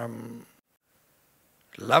came from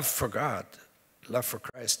love for God, love for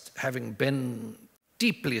Christ, having been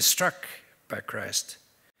deeply struck by Christ.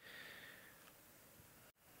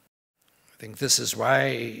 I think this is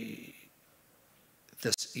why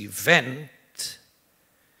this event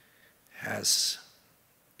has,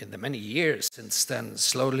 in the many years since then,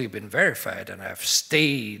 slowly been verified, and I've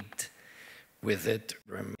stayed with it,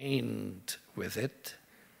 remained with it.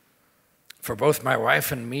 For both my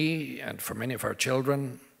wife and me, and for many of our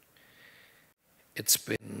children, it's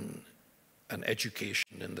been an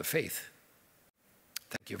education in the faith.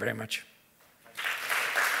 Thank you very much.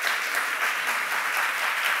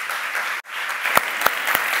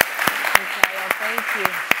 Thank you.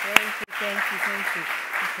 Thank you.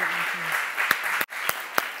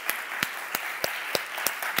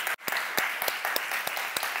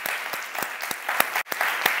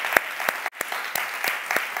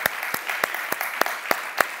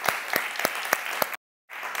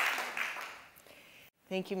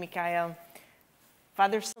 Thank you, Mikhail.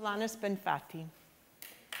 Father Solanus Benfatti.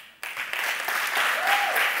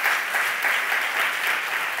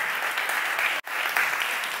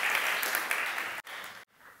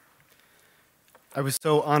 I was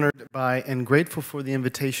so honored by and grateful for the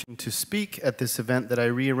invitation to speak at this event that I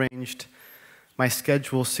rearranged my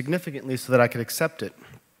schedule significantly so that I could accept it.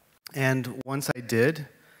 And once I did,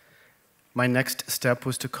 my next step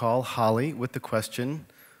was to call Holly with the question,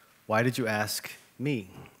 why did you ask me?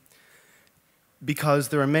 Because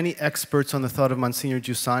there are many experts on the thought of Monsignor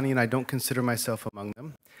Giussani, and I don't consider myself among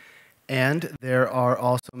them. And there are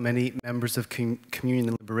also many members of Communion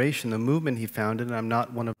and Liberation, the movement he founded, and I'm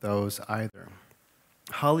not one of those either.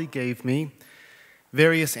 Holly gave me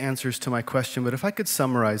various answers to my question, but if I could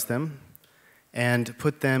summarize them and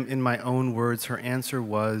put them in my own words, her answer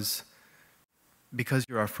was, because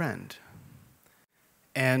you're our friend,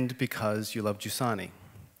 and because you love Giussani.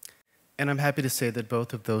 And I'm happy to say that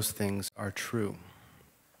both of those things are true.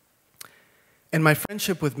 And my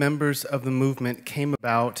friendship with members of the movement came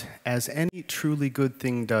about as any truly good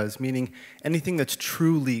thing does, meaning anything that's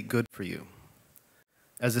truly good for you,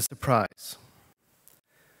 as a surprise,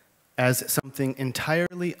 as something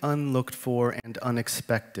entirely unlooked for and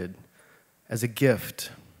unexpected, as a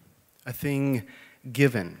gift, a thing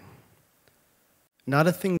given, not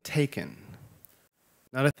a thing taken,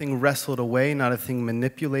 not a thing wrestled away, not a thing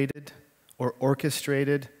manipulated or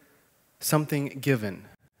orchestrated, something given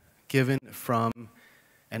from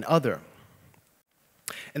an other.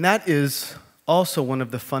 And that is also one of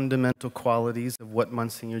the fundamental qualities of what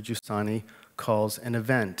Monsignor Giussani calls an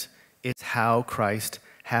event. It's how Christ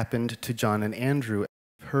happened to John and Andrew, as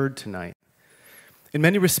we've heard tonight. In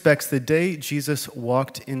many respects, the day Jesus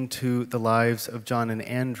walked into the lives of John and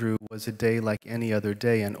Andrew was a day like any other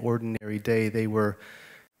day, an ordinary day. They were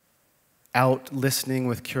out listening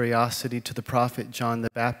with curiosity to the prophet John the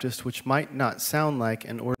Baptist, which might not sound like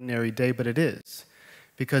an ordinary day, but it is,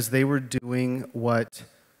 because they were doing what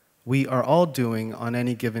we are all doing on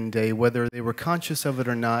any given day, whether they were conscious of it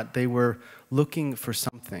or not. They were looking for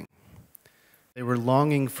something. They were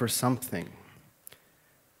longing for something,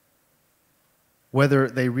 whether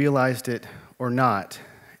they realized it or not,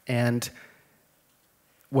 and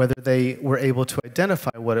whether they were able to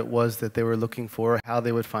identify what it was that they were looking for, or how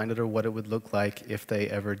they would find it, or what it would look like if they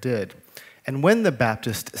ever did. And when the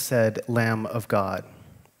Baptist said, "Lamb of God,"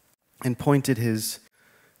 and pointed his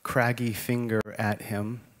craggy finger at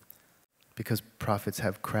him, because prophets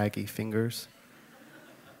have craggy fingers,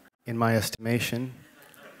 in my estimation,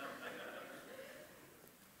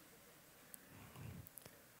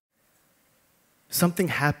 something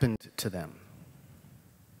happened to them.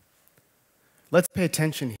 Let's pay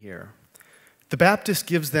attention here. The Baptist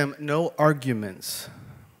gives them no arguments,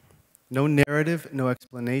 no narrative, no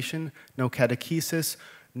explanation, no catechesis,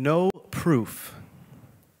 no proof.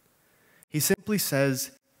 He simply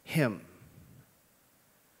says, "Him,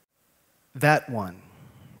 that one."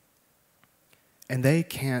 And they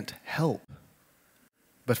can't help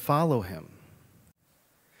but follow him.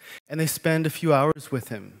 And they spend a few hours with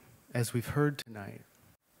him, as we've heard tonight.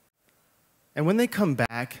 And when they come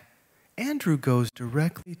back, Andrew goes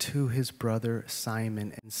directly to his brother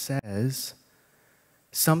Simon and says,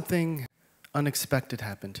 "Something unexpected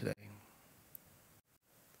happened today.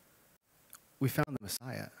 We found the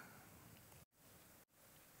Messiah."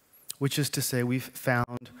 Which is to say, we've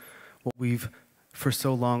found what we've for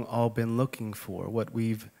so long all been looking for, what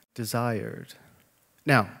we've desired.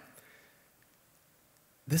 Now,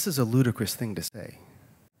 this is a ludicrous thing to say.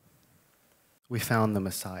 We found the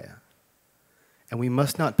Messiah. And we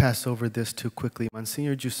must not pass over this too quickly.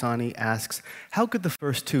 Monsignor Giussani asks, how could the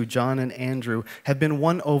first two, John and Andrew, have been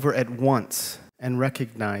won over at once and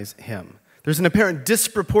recognize him? There's an apparent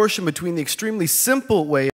disproportion between the extremely simple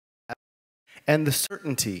way and the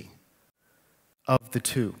certainty of the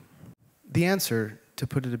two. The answer, to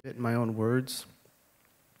put it a bit in my own words,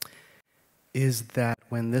 is that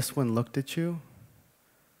when this one looked at you,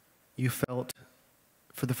 you felt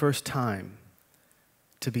for the first time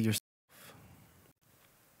to be yourself.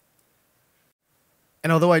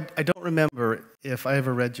 And although I don't remember if I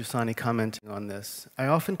ever read Giussani commenting on this, I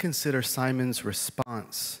often consider Simon's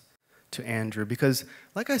response to Andrew, because,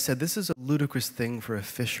 like I said, this is a ludicrous thing for a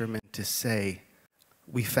fisherman to say,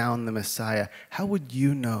 "We found the Messiah." How would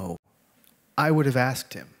you know? I would have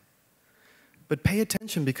asked him. But pay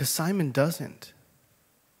attention, because Simon doesn't.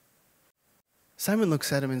 Simon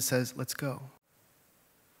looks at him and says, "Let's go."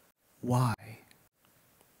 Why?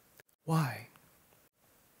 Why?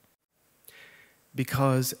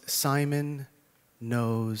 Because Simon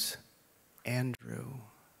knows Andrew.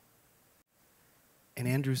 And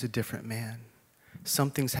Andrew's a different man.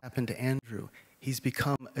 Something's happened to Andrew. He's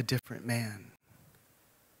become a different man.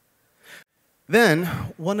 Then,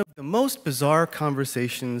 one of the most bizarre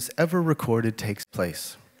conversations ever recorded takes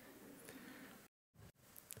place.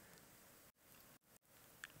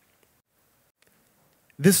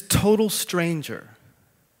 This total stranger,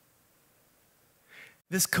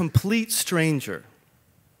 this complete stranger,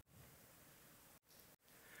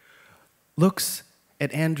 looks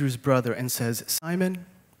at Andrew's brother and says, "Simon,"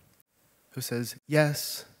 who says,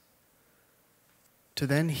 "Yes," to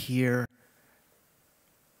then hear,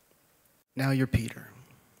 "Now you're Peter."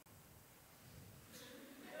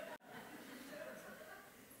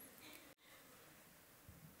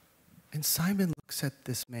 And Simon looks at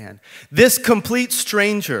this man, this complete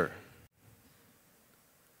stranger,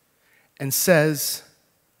 and says,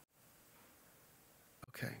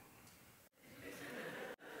 "Okay.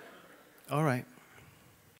 All right.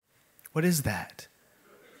 What is that?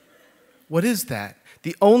 What is that?"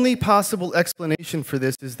 The only possible explanation for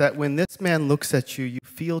this is that when this man looks at you, you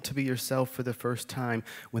feel to be yourself for the first time.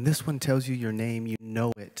 When this one tells you your name, you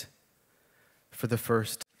know it for the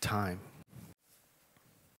first time.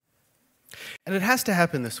 And it has to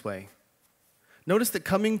happen this way. Notice that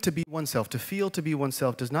coming to be oneself, to feel to be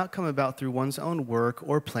oneself, does not come about through one's own work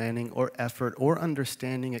or planning or effort or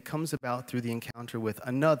understanding. It comes about through the encounter with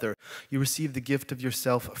another. You receive the gift of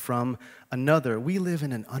yourself from another. We live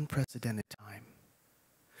in an unprecedented time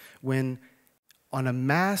when, on a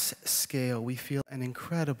mass scale, we feel an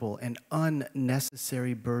incredible and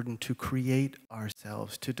unnecessary burden to create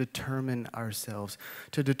ourselves, to determine ourselves,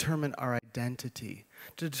 to determine our identity,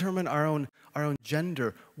 to determine our own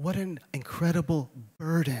gender. What an incredible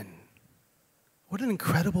burden. What an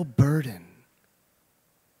incredible burden.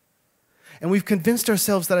 And we've convinced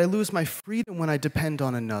ourselves that I lose my freedom when I depend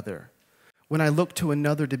on another. when I look to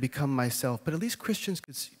another to become myself. But at least Christians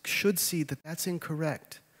should see that that's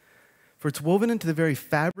incorrect. For it's woven into the very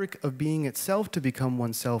fabric of being itself to become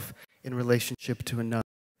oneself in relationship to another.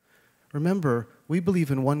 Remember, we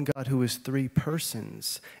believe in one God who is three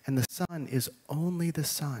persons, and the Son is only the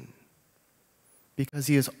Son, because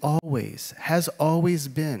he has always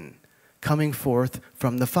been coming forth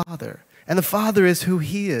from the Father. And the Father is who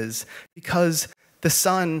he is, because the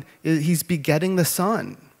Son, he's begetting the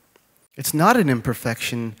Son. It's not an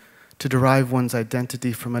imperfection to derive one's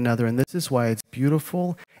identity from another, and this is why it's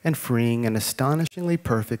beautiful and freeing and astonishingly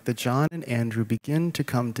perfect that John and Andrew begin to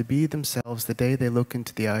come to be themselves the day they look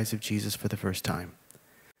into the eyes of Jesus for the first time.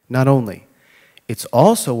 Not only, it's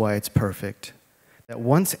also why it's perfect that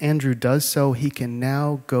once Andrew does so, he can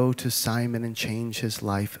now go to Simon and change his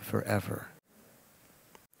life forever.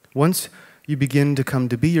 Once you begin to come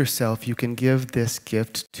to be yourself, you can give this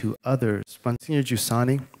gift to others. Monsignor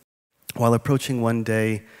Giussani, while approaching one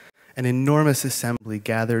day an enormous assembly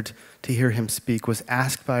gathered to hear him speak, was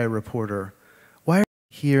asked by a reporter, "Why are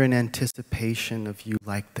you here in anticipation of you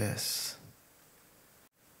like this?"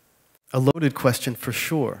 A loaded question for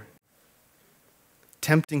sure.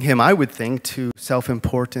 Tempting him, I would think, to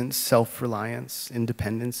self-importance, self-reliance,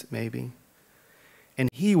 independence, maybe. And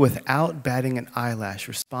he, without batting an eyelash,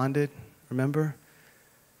 responded, remember?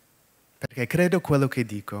 Perché credo quello che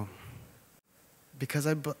dico. Because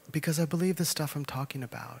I believe the stuff I'm talking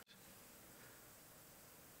about.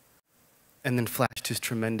 And then flashed his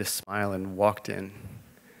tremendous smile and walked in.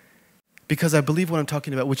 Because I believe what I'm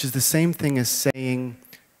talking about, which is the same thing as saying,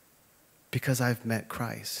 because I've met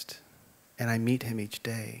Christ, and I meet him each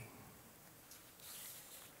day.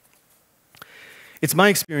 It's my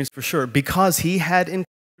experience for sure. Because he had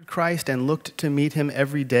encountered Christ and looked to meet him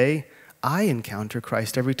every day, I encounter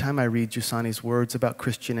Christ every time I read Giussani's words about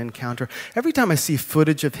Christian encounter. Every time I see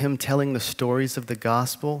footage of him telling the stories of the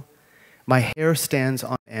gospel, my hair stands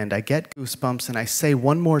on end. I get goosebumps and I say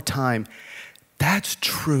one more time, that's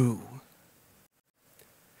true.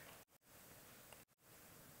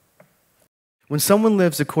 When someone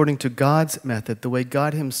lives according to God's method, the way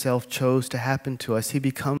God himself chose to happen to us, he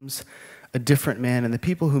becomes a different man, and the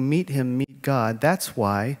people who meet him meet God. That's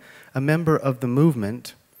why a member of the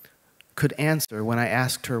movement could answer when I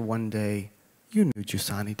asked her one day, "You knew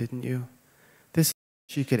Giussani, didn't you?"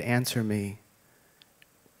 She could answer me,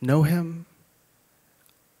 "Know him?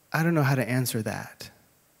 I don't know how to answer that.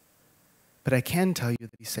 But I can tell you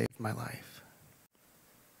that he saved my life."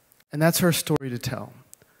 And that's her story to tell.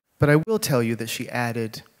 But I will tell you that she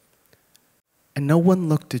added, "And no one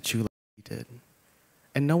looked at you like he did.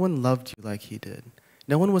 And no one loved you like he did.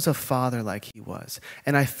 No one was a father like he was.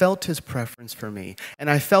 And I felt his preference for me. And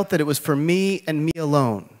I felt that it was for me and me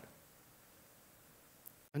alone.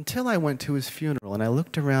 Until I went to his funeral and I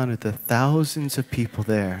looked around at the thousands of people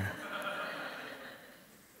there.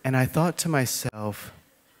 And I thought to myself,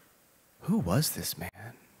 who was this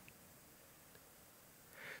man?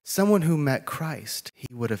 Someone who met Christ, he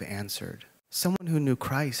would have answered. Someone who knew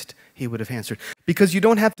Christ, he would have answered. Because you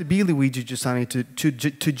don't have to be Luigi Giussani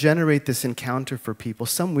to generate this encounter for people.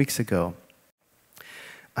 Some weeks ago,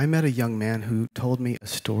 I met a young man who told me a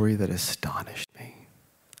story that astonished me.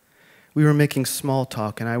 We were making small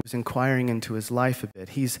talk, and I was inquiring into his life a bit.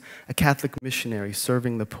 He's a Catholic missionary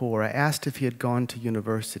serving the poor. I asked if he had gone to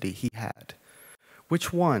university. He had.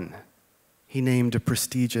 Which one? He named a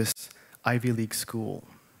prestigious Ivy League school.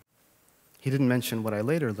 He didn't mention what I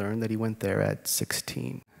later learned, that he went there at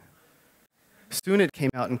 16. Soon it came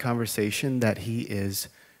out in conversation that he is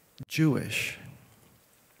Jewish.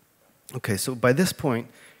 Okay, so by this point,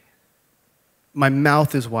 my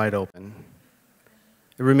mouth is wide open.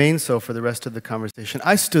 It remained so for the rest of the conversation.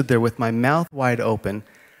 I stood there with my mouth wide open,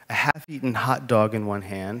 a half-eaten hot dog in one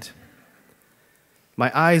hand,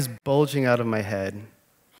 my eyes bulging out of my head,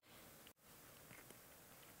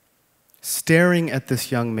 staring at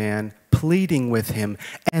this young man, pleading with him,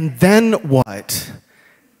 and then what?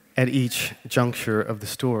 At each juncture of the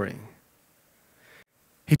story.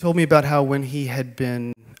 He told me about how when he had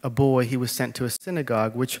been a boy, he was sent to a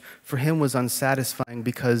synagogue, which for him was unsatisfying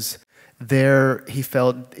because there he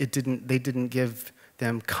felt they didn't give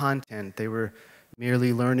them content. They were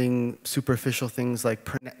merely learning superficial things like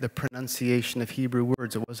the pronunciation of Hebrew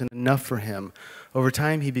words. It wasn't enough for him. Over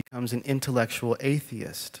time, he becomes an intellectual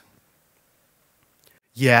atheist.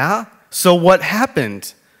 Yeah? So what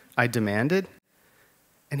happened? I demanded.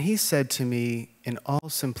 And he said to me in all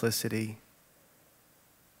simplicity,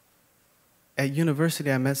 at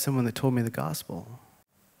university I met someone that told me the gospel.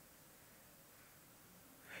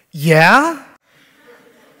 Yeah?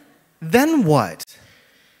 Then what?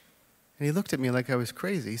 And he looked at me like I was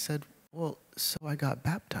crazy. He said, well, so I got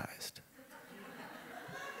baptized.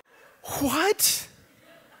 What?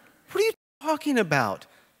 What are you talking about?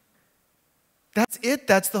 That's it?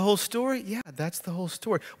 That's the whole story? Yeah, that's the whole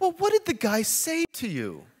story. Well, what did the guy say to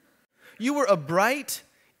you? You were a bright,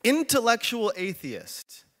 intellectual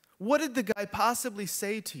atheist. What did the guy possibly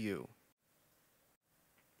say to you?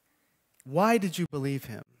 Why did you believe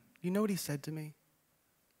him? You know what he said to me?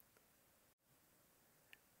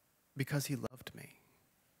 Because he loved me.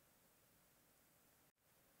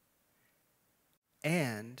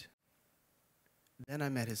 And then I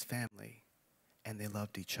met his family, and they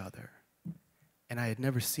loved each other. And I had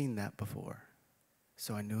never seen that before,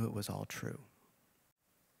 so I knew it was all true.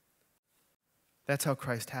 That's how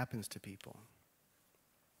Christ happens to people.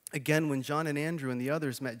 Again, when John and Andrew and the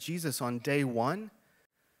others met Jesus on day one,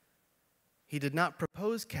 he did not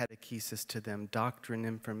propose catechesis to them, doctrine,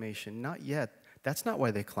 information. Not yet. That's not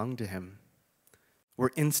why they clung to him.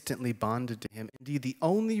 Were instantly bonded to him. Indeed, the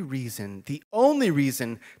only reason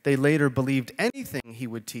they later believed anything he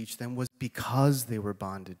would teach them was because they were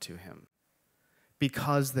bonded to him,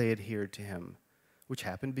 because they adhered to him, which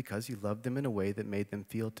happened because he loved them in a way that made them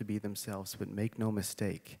feel to be themselves. But make no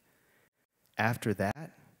mistake, after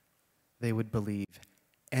that, they would believe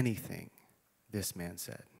anything this man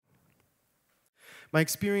said. My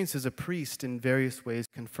experience as a priest in various ways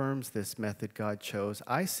confirms this method God chose.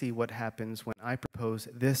 I see what happens when I propose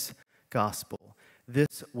this gospel,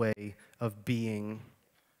 this way of being,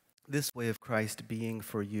 this way of Christ being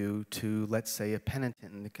for you to, let's say, a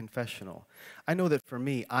penitent in the confessional. I know that for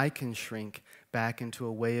me, I can shrink back into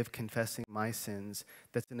a way of confessing my sins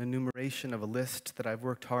that's an enumeration of a list that I've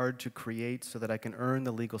worked hard to create so that I can earn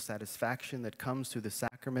the legal satisfaction that comes through the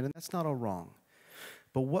sacrament, and that's not all wrong.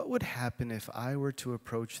 But what would happen if I were to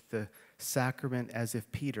approach the sacrament as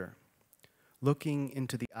if Peter, looking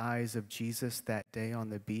into the eyes of Jesus that day on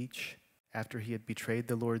the beach after he had betrayed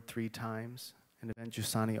the Lord 3 times, an event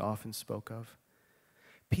Giussani often spoke of,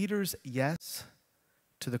 Peter's yes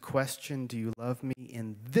to the question, do you love me,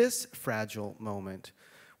 in this fragile moment,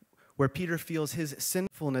 where Peter feels his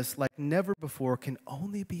sinfulness like never before, can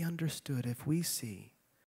only be understood if we see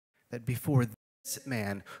that before this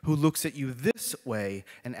man who looks at you this way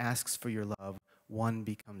and asks for your love, one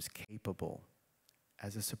becomes capable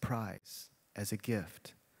as a surprise, as a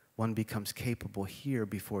gift. One becomes capable here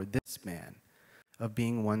before this man of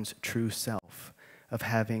being one's true self, of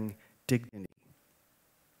having dignity,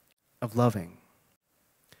 of loving.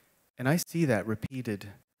 And I see that repeated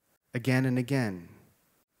again and again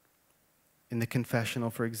in the confessional,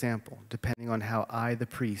 for example, depending on how I, the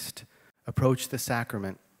priest, approach the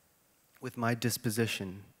sacrament with my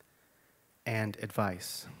disposition and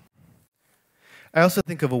advice. I also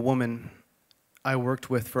think of a woman I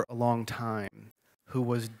worked with for a long time who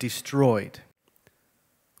was destroyed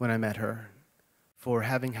when I met her for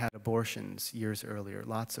having had abortions years earlier,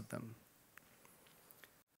 lots of them.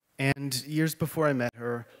 And years before I met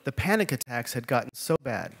her, the panic attacks had gotten so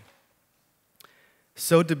bad,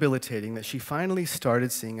 so debilitating, that she finally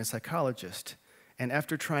started seeing a psychologist. And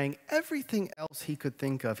after trying everything else he could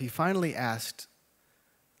think of, he finally asked,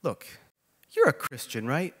 look, you're a Christian,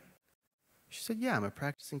 right? She said, yeah, I'm a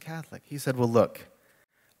practicing Catholic. He said, well, look,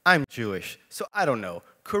 I'm Jewish, so I don't know.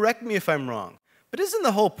 Correct me if I'm wrong. But isn't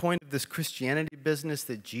the whole point of this Christianity business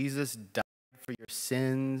that Jesus died for your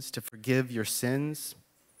sins, to forgive your sins?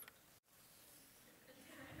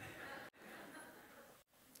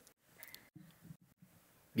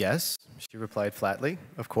 Yes, she replied flatly,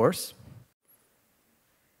 of course.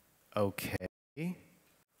 Okay.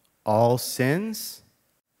 All sins?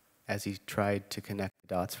 As he tried to connect the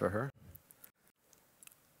dots for her.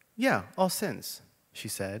 Yeah, all sins, she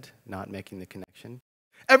said, not making the connection.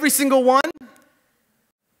 Every single one?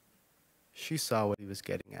 She saw what he was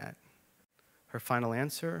getting at. Her final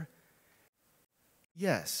answer?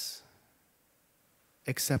 Yes,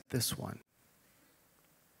 except this one.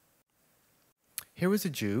 Here was a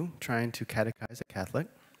Jew trying to catechize a Catholic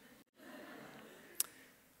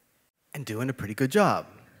and doing a pretty good job.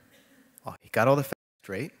 Oh, he got all the facts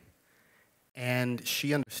straight, and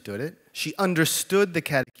she understood it. She understood the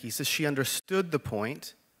catechesis. She understood the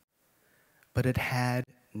point, but it had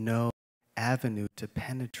no avenue to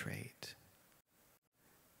penetrate.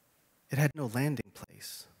 It had no landing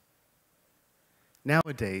place.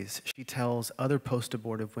 Nowadays, she tells other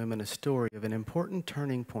post-abortive women a story of an important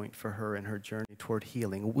turning point for her in her journey toward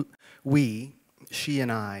healing. She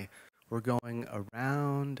and I, were going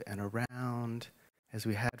around and around, as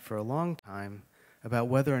we had for a long time, about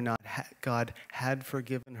whether or not God had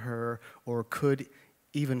forgiven her or could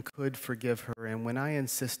forgive her and when I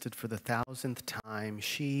insisted for the 1,000th time,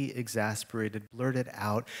 she, exasperated, blurted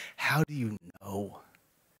out, "How do you know?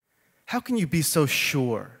 How can you be so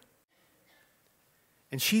sure?"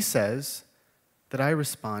 And she says that I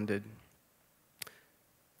responded,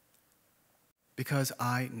 "Because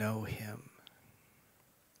I know him."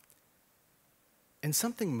 And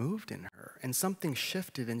something moved in her, and something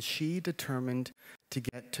shifted, and she determined to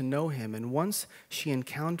get to know him. And once she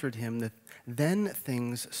encountered him, then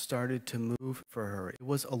things started to move for her. It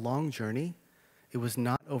was a long journey. It was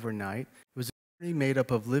not overnight. It was a journey made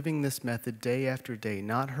up of living this method day after day,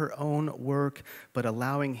 not her own work, but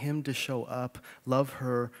allowing him to show up, love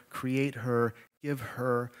her, create her, give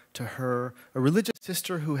her to her. A religious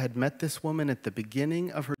sister who had met this woman at the beginning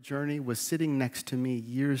of her journey was sitting next to me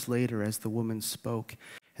years later as the woman spoke,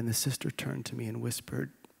 and the sister turned to me and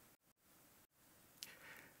whispered,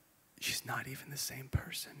 "She's not even the same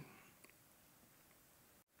person.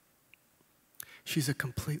 She's a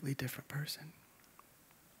completely different person."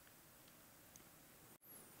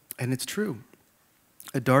 And it's true.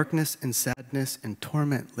 A darkness and sadness and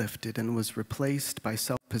torment lifted and was replaced by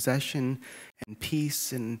self-possession and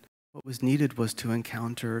peace, and what was needed was to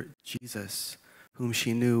encounter Jesus, whom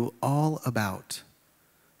she knew all about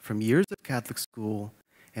from years of Catholic school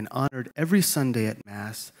and honored every Sunday at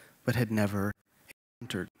Mass, but had never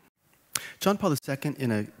encountered. John Paul II,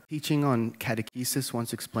 in a teaching on catechesis,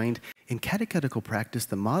 once explained, "In catechetical practice,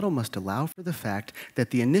 the model must allow for the fact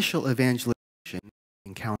that the initial evangelization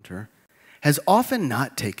encounter has often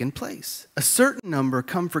not taken place. A certain number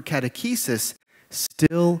come for catechesis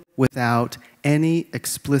still without any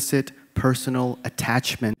explicit personal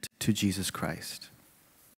attachment to Jesus Christ."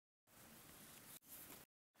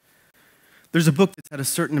 There's a book that's had a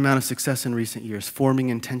certain amount of success in recent years, Forming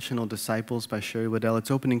Intentional Disciples by Sherry Waddell.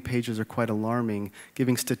 Its opening pages are quite alarming,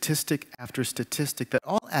 giving statistic after statistic that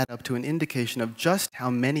all add up to an indication of just how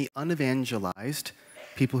many unevangelized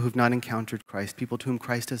people who've not encountered Christ, people to whom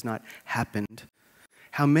Christ has not happened,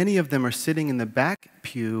 how many of them are sitting in the back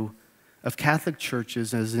pew of Catholic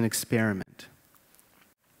churches as an experiment,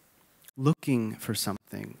 looking for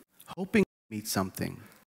something, hoping to meet something,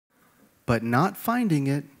 but not finding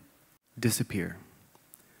it, disappear.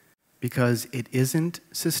 Because it isn't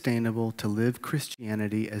sustainable to live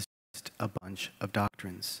Christianity as just a bunch of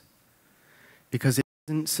doctrines. Because it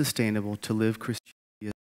isn't sustainable to live Christianity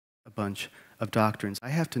as a bunch of doctrines. I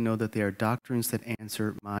have to know that they are doctrines that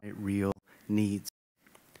answer my real needs.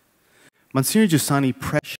 Monsignor Giussani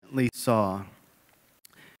presciently saw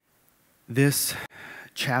this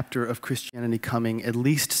chapter of Christianity coming at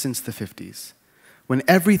least since the 50s, when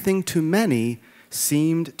everything to many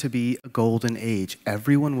seemed to be a golden age.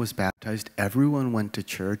 Everyone was baptized, everyone went to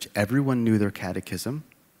church, everyone knew their catechism.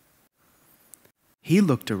 He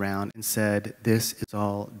looked around and said, "This is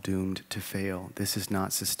all doomed to fail. This is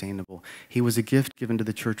not sustainable." He was a gift given to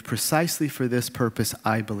the church precisely for this purpose,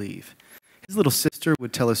 I believe. His little sister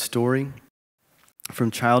would tell a story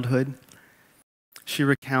from childhood. She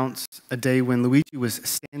recounts a day when Luigi was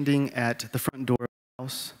standing at the front door of the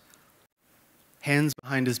house, hands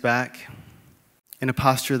behind his back, in a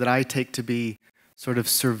posture that I take to be sort of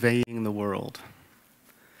surveying the world.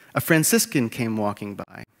 A Franciscan came walking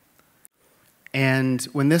by, and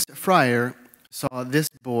when this friar saw this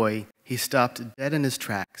boy, he stopped dead in his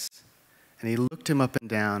tracks, and he looked him up and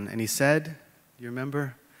down, and he said, do you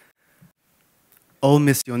remember? "O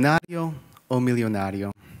misionario, o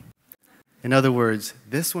milionario." In other words,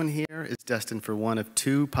 this one here is destined for one of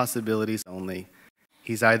two possibilities only.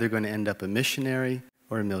 He's either going to end up a missionary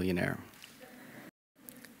or a millionaire.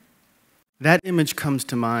 That image comes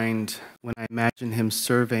to mind when I imagine him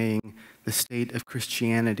surveying the state of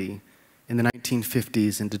Christianity in the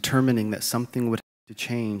 1950s and determining that something would have to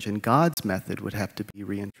change and God's method would have to be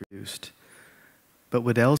reintroduced. But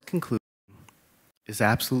Waddell's conclusion is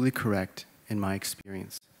absolutely correct in my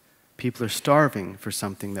experience. People are starving for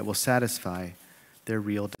something that will satisfy their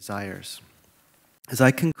real desires. As I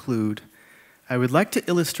conclude, I would like to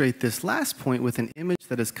illustrate this last point with an image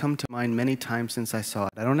that has come to mind many times since I saw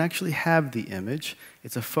it. I don't actually have the image.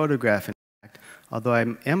 It's a photograph, in fact, although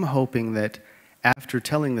I am hoping that after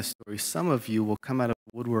telling this story, some of you will come out of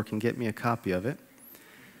the woodwork and get me a copy of it.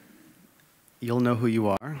 You'll know who you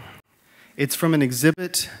are. It's from an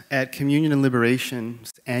exhibit at Communion and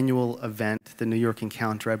Liberation's annual event, the New York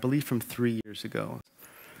Encounter, I believe from 3 years ago.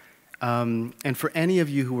 And for any of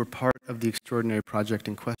you who were part of the extraordinary project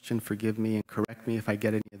in question, forgive me and correct me if I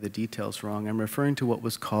get any of the details wrong. I'm referring to what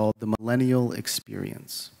was called the Millennial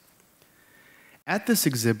Experience. At this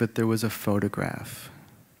exhibit, there was a photograph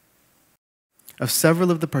of several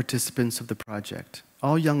of the participants of the project,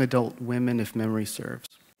 all young adult women, if memory serves.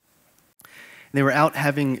 They were out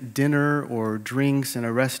having dinner or drinks in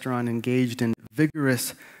a restaurant, engaged in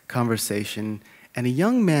vigorous conversation, and a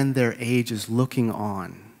young man their age is looking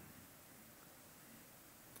on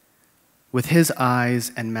with his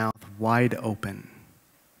eyes and mouth wide open,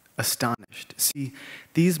 astonished. See,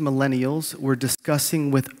 these millennials were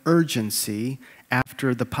discussing with urgency asking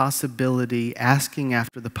after the possibility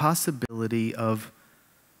of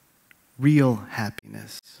real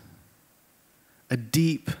happiness, a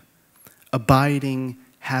deep, abiding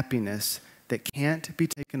happiness that can't be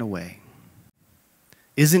taken away,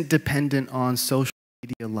 isn't dependent on social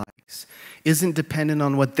media likes, isn't dependent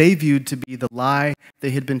on what they viewed to be the lie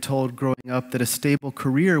they had been told growing up, that a stable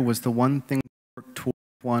career was the one thing to work toward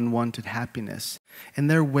one wanted happiness. And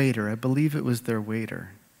their waiter, I believe it was their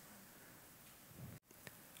waiter,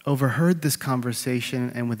 overheard this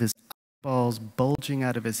conversation and with his eyeballs bulging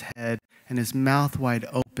out of his head and his mouth wide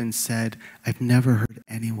open said, "I've never heard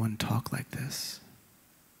anyone talk like this."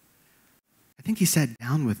 I think he sat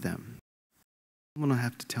down with them. Someone will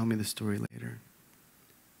have to tell me the story later.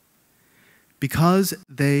 Because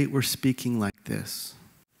they were speaking like this,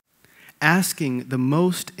 asking the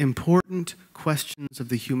most important questions of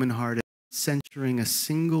the human heart and censuring a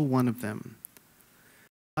single one of them,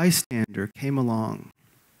 a bystander came along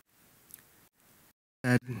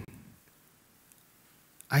and said,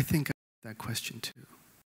 "I think I have that question too."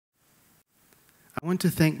 I want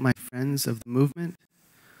to thank my friends of the movement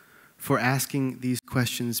for asking these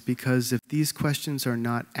questions, because if these questions are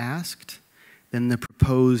not asked, then the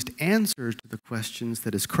proposed answer to the questions,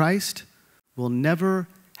 that is Christ, will never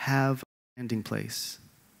have a landing place.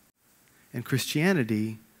 And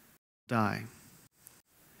Christianity will die.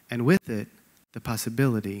 And with it, the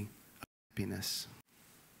possibility of happiness.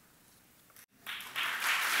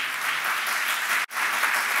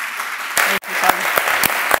 Thank you, Father.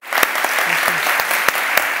 Thank you.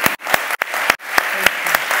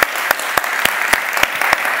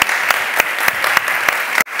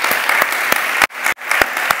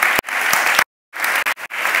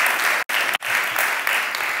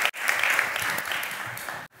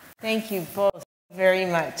 Thank you both very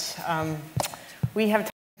much. We have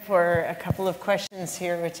time for a couple of questions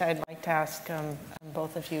here, which I'd like to ask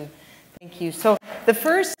both of you. Thank you. So the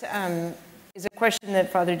first is a question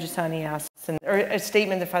that Father Giussani asks, or a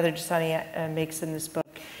statement that Father Giussani makes in this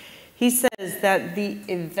book. He says that the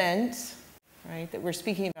event, right, that we're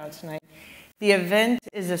speaking about tonight, the event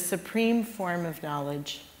is a supreme form of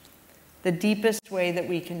knowledge. The deepest way that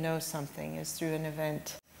we can know something is through an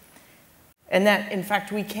event. And that, in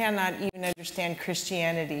fact, we cannot even understand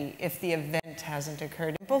Christianity if the event hasn't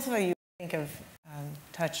occurred. And both of you, I think, have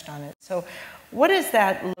touched on it. So what does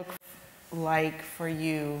that look like for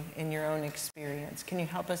you in your own experience? Can you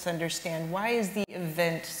help us understand, why is the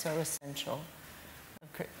event so essential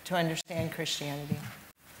to understand Christianity?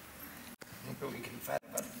 We can fight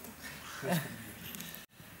about it.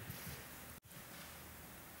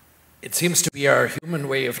 It seems to be our human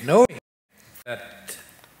way of knowing that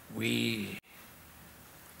we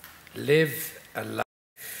live a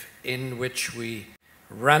life in which we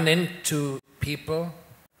run into people.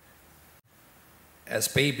 As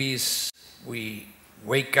babies, we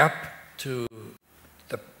wake up to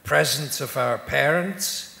the presence of our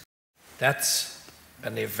parents. That's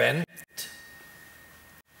an event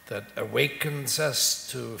that awakens us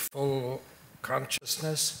to full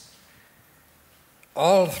consciousness.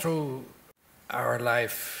 All through our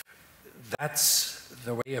life, that's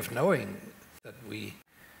the way of knowing, that we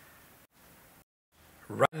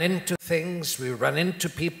run into things, we run into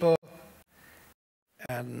people,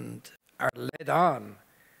 and are led on.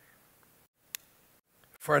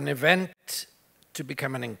 For an event to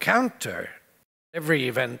become an encounter, every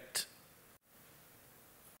event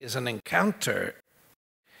is an encounter.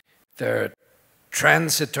 There are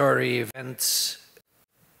transitory events,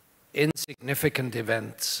 insignificant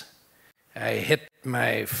events. I hit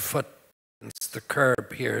my foot against the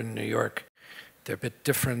curb here in New York. They're a bit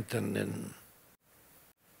different than in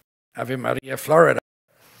Ave Maria, Florida.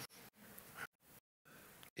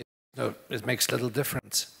 It makes little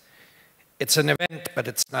difference. It's an event, but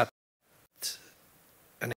it's not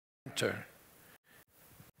an encounter.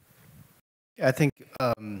 I think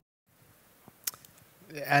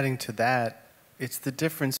adding to that, it's the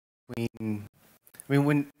difference between,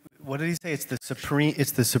 what did he say?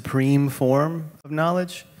 It's the supreme form of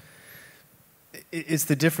knowledge. It's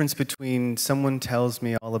the difference between someone tells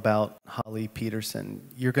me all about Holly Peterson.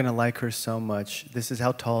 You're going to like her so much. This is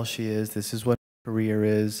how tall she is. This is what her career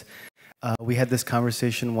is. We had this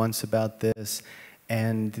conversation once about this,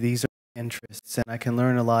 and these are interests, and I can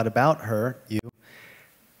learn a lot about her,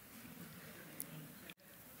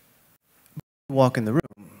 you walk in the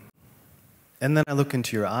room, and then I look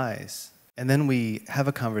into your eyes, and then we have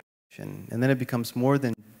a conversation, and then it becomes more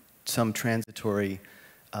than some transitory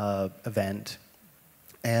event,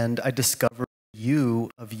 and I discover you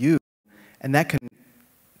of you, and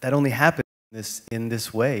that only happens in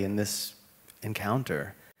this way, in this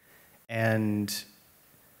encounter. And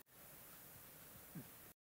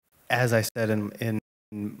as I said in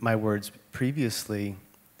my words previously,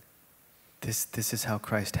 this is how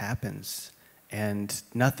Christ happens. And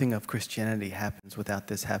nothing of Christianity happens without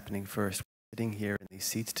this happening first. We're sitting here in these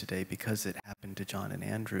seats today because it happened to John and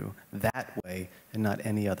Andrew that way and not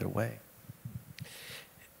any other way.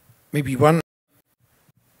 Maybe one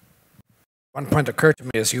point occurred to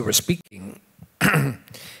me as you were speaking,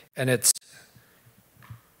 and it's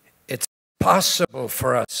possible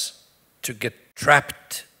for us to get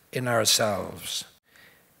trapped in ourselves,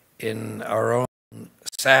 in our own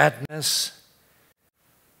sadness,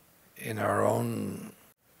 in our own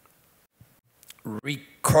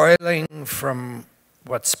recoiling from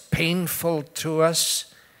what's painful to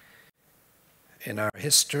us in our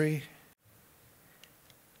history.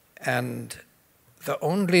 And the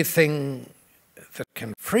only thing that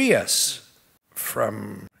can free us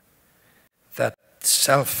from that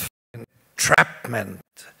self-entrapment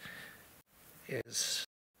is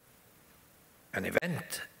an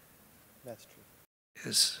event. That's true.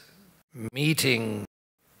 Is meeting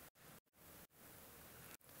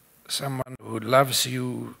someone who loves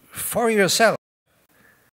you for yourself.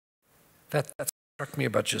 That struck me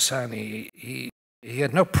about Giussani. He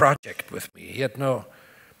had no project with me. He had no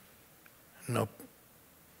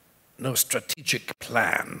strategic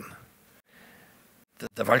plan.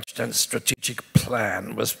 The Waldstein strategic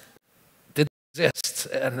plan didn't exist,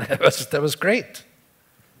 and that was great.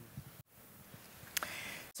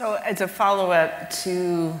 So as a follow-up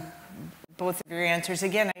to both of your answers,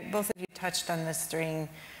 again, both of you touched on this during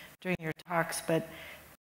your talks, but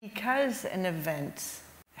because an event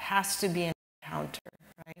has to be an encounter,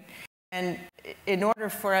 right? And in order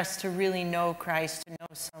for us to really know Christ, to know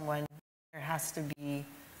someone, it has to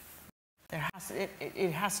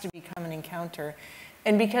become an encounter.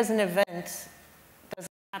 And because an event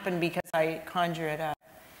doesn't happen because I conjure it up,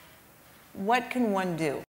 what can one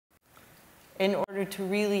do in order to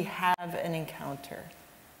really have an encounter?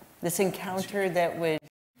 This encounter that would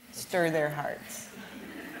stir their hearts.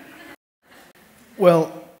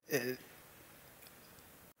 Well,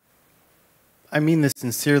 I mean this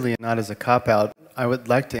sincerely and not as a cop-out. I would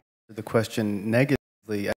like to answer the question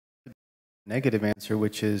negatively, a negative answer,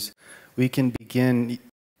 which is we can begin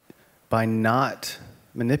by not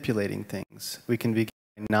manipulating things. We can begin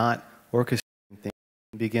by not orchestrating things.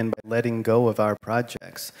 We can begin by letting go of our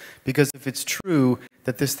projects. Because if it's true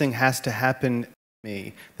that this thing has to happen to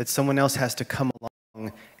me, that someone else has to come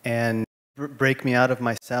along and break me out of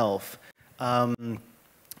myself,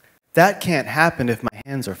 that can't happen if my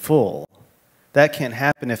hands are full. That can't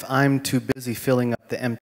happen if I'm too busy filling up the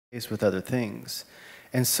empty space with other things.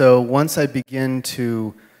 And so once I begin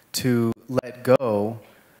to let go,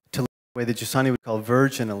 to live the way that Giussani would call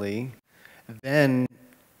virginally, then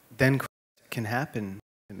Christ can happen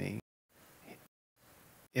to me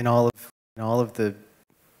in all of the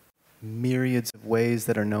myriads of ways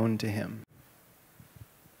that are known to him.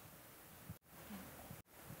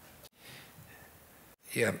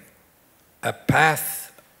 Yeah, a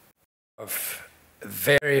path of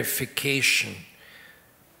verification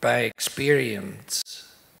by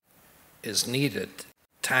experience is needed.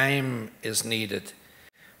 Time is needed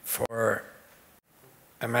for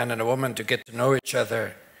a man and a woman to get to know each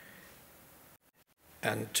other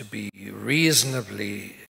and to be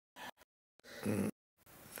reasonably certain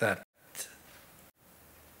that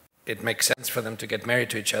it makes sense for them to get married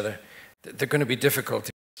to each other. There are going to be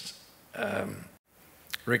difficulties.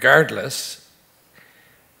 Regardless,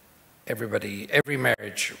 every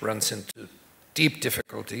marriage runs into deep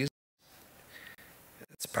difficulties.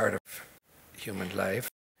 It's part of human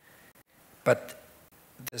life. But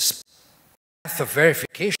this path of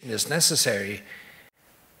verification is necessary.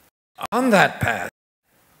 On that path,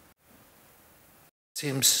 it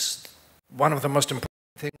seems one of the most important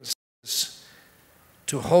things is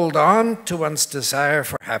to hold on to one's desire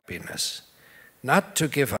for happiness, not to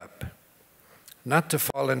give up, not to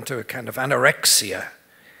fall into a kind of anorexia.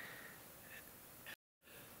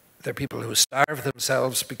 There are people who starve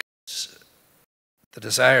themselves because the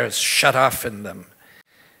desire is shut off in them.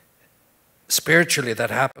 Spiritually, that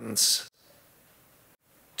happens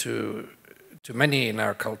to many in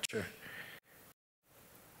our culture.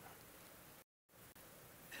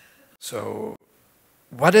 So,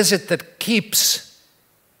 what is it that keeps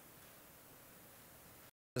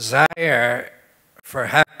desire for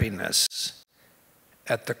happiness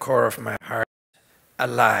at the core of my heart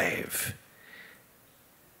alive.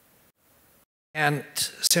 And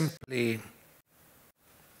simply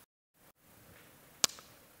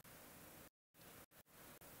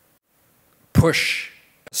push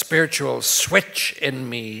a spiritual switch in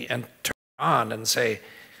me and turn on and say,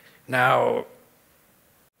 now,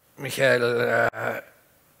 Michael,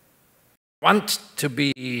 want to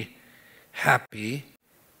be happy.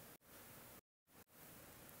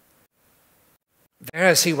 There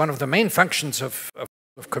I see one of the main functions of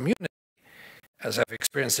community, as I've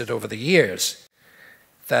experienced it over the years,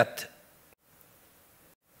 that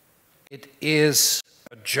it is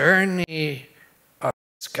a journey of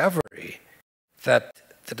discovery, that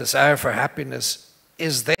the desire for happiness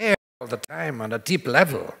is there all the time on a deep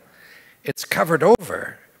level. It's covered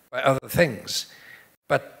over by other things,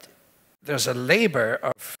 but there's a labor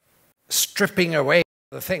of stripping away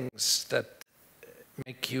the things that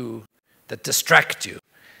make you, that distract you,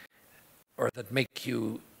 or that make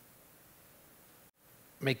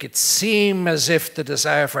it seem as if the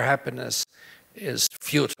desire for happiness is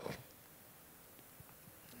futile.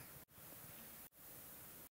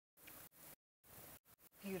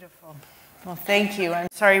 Beautiful. Well, thank you. I'm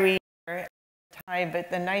sorry we are out of time, but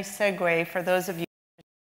the nice segue for those of you who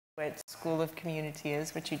know what School of Community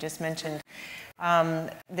is, which you just mentioned,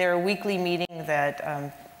 they're a weekly meeting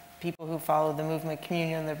that people who follow the movement,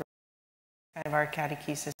 Communion on the Road, kind of our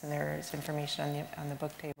catechesis, and there is information on the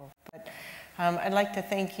book table. But I'd like to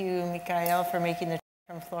thank you, Michael, for making the trip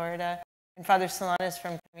from Florida, and Father Solanus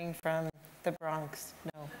for coming from the Bronx.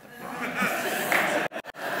 No.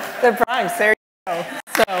 The Bronx, there you go.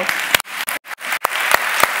 So.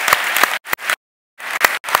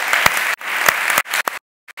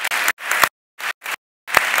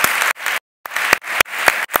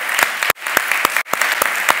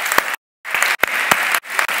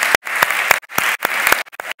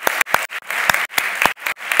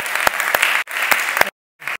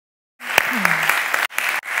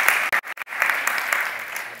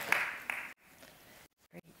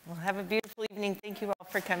 Have a beautiful evening. Thank you all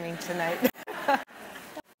for coming tonight.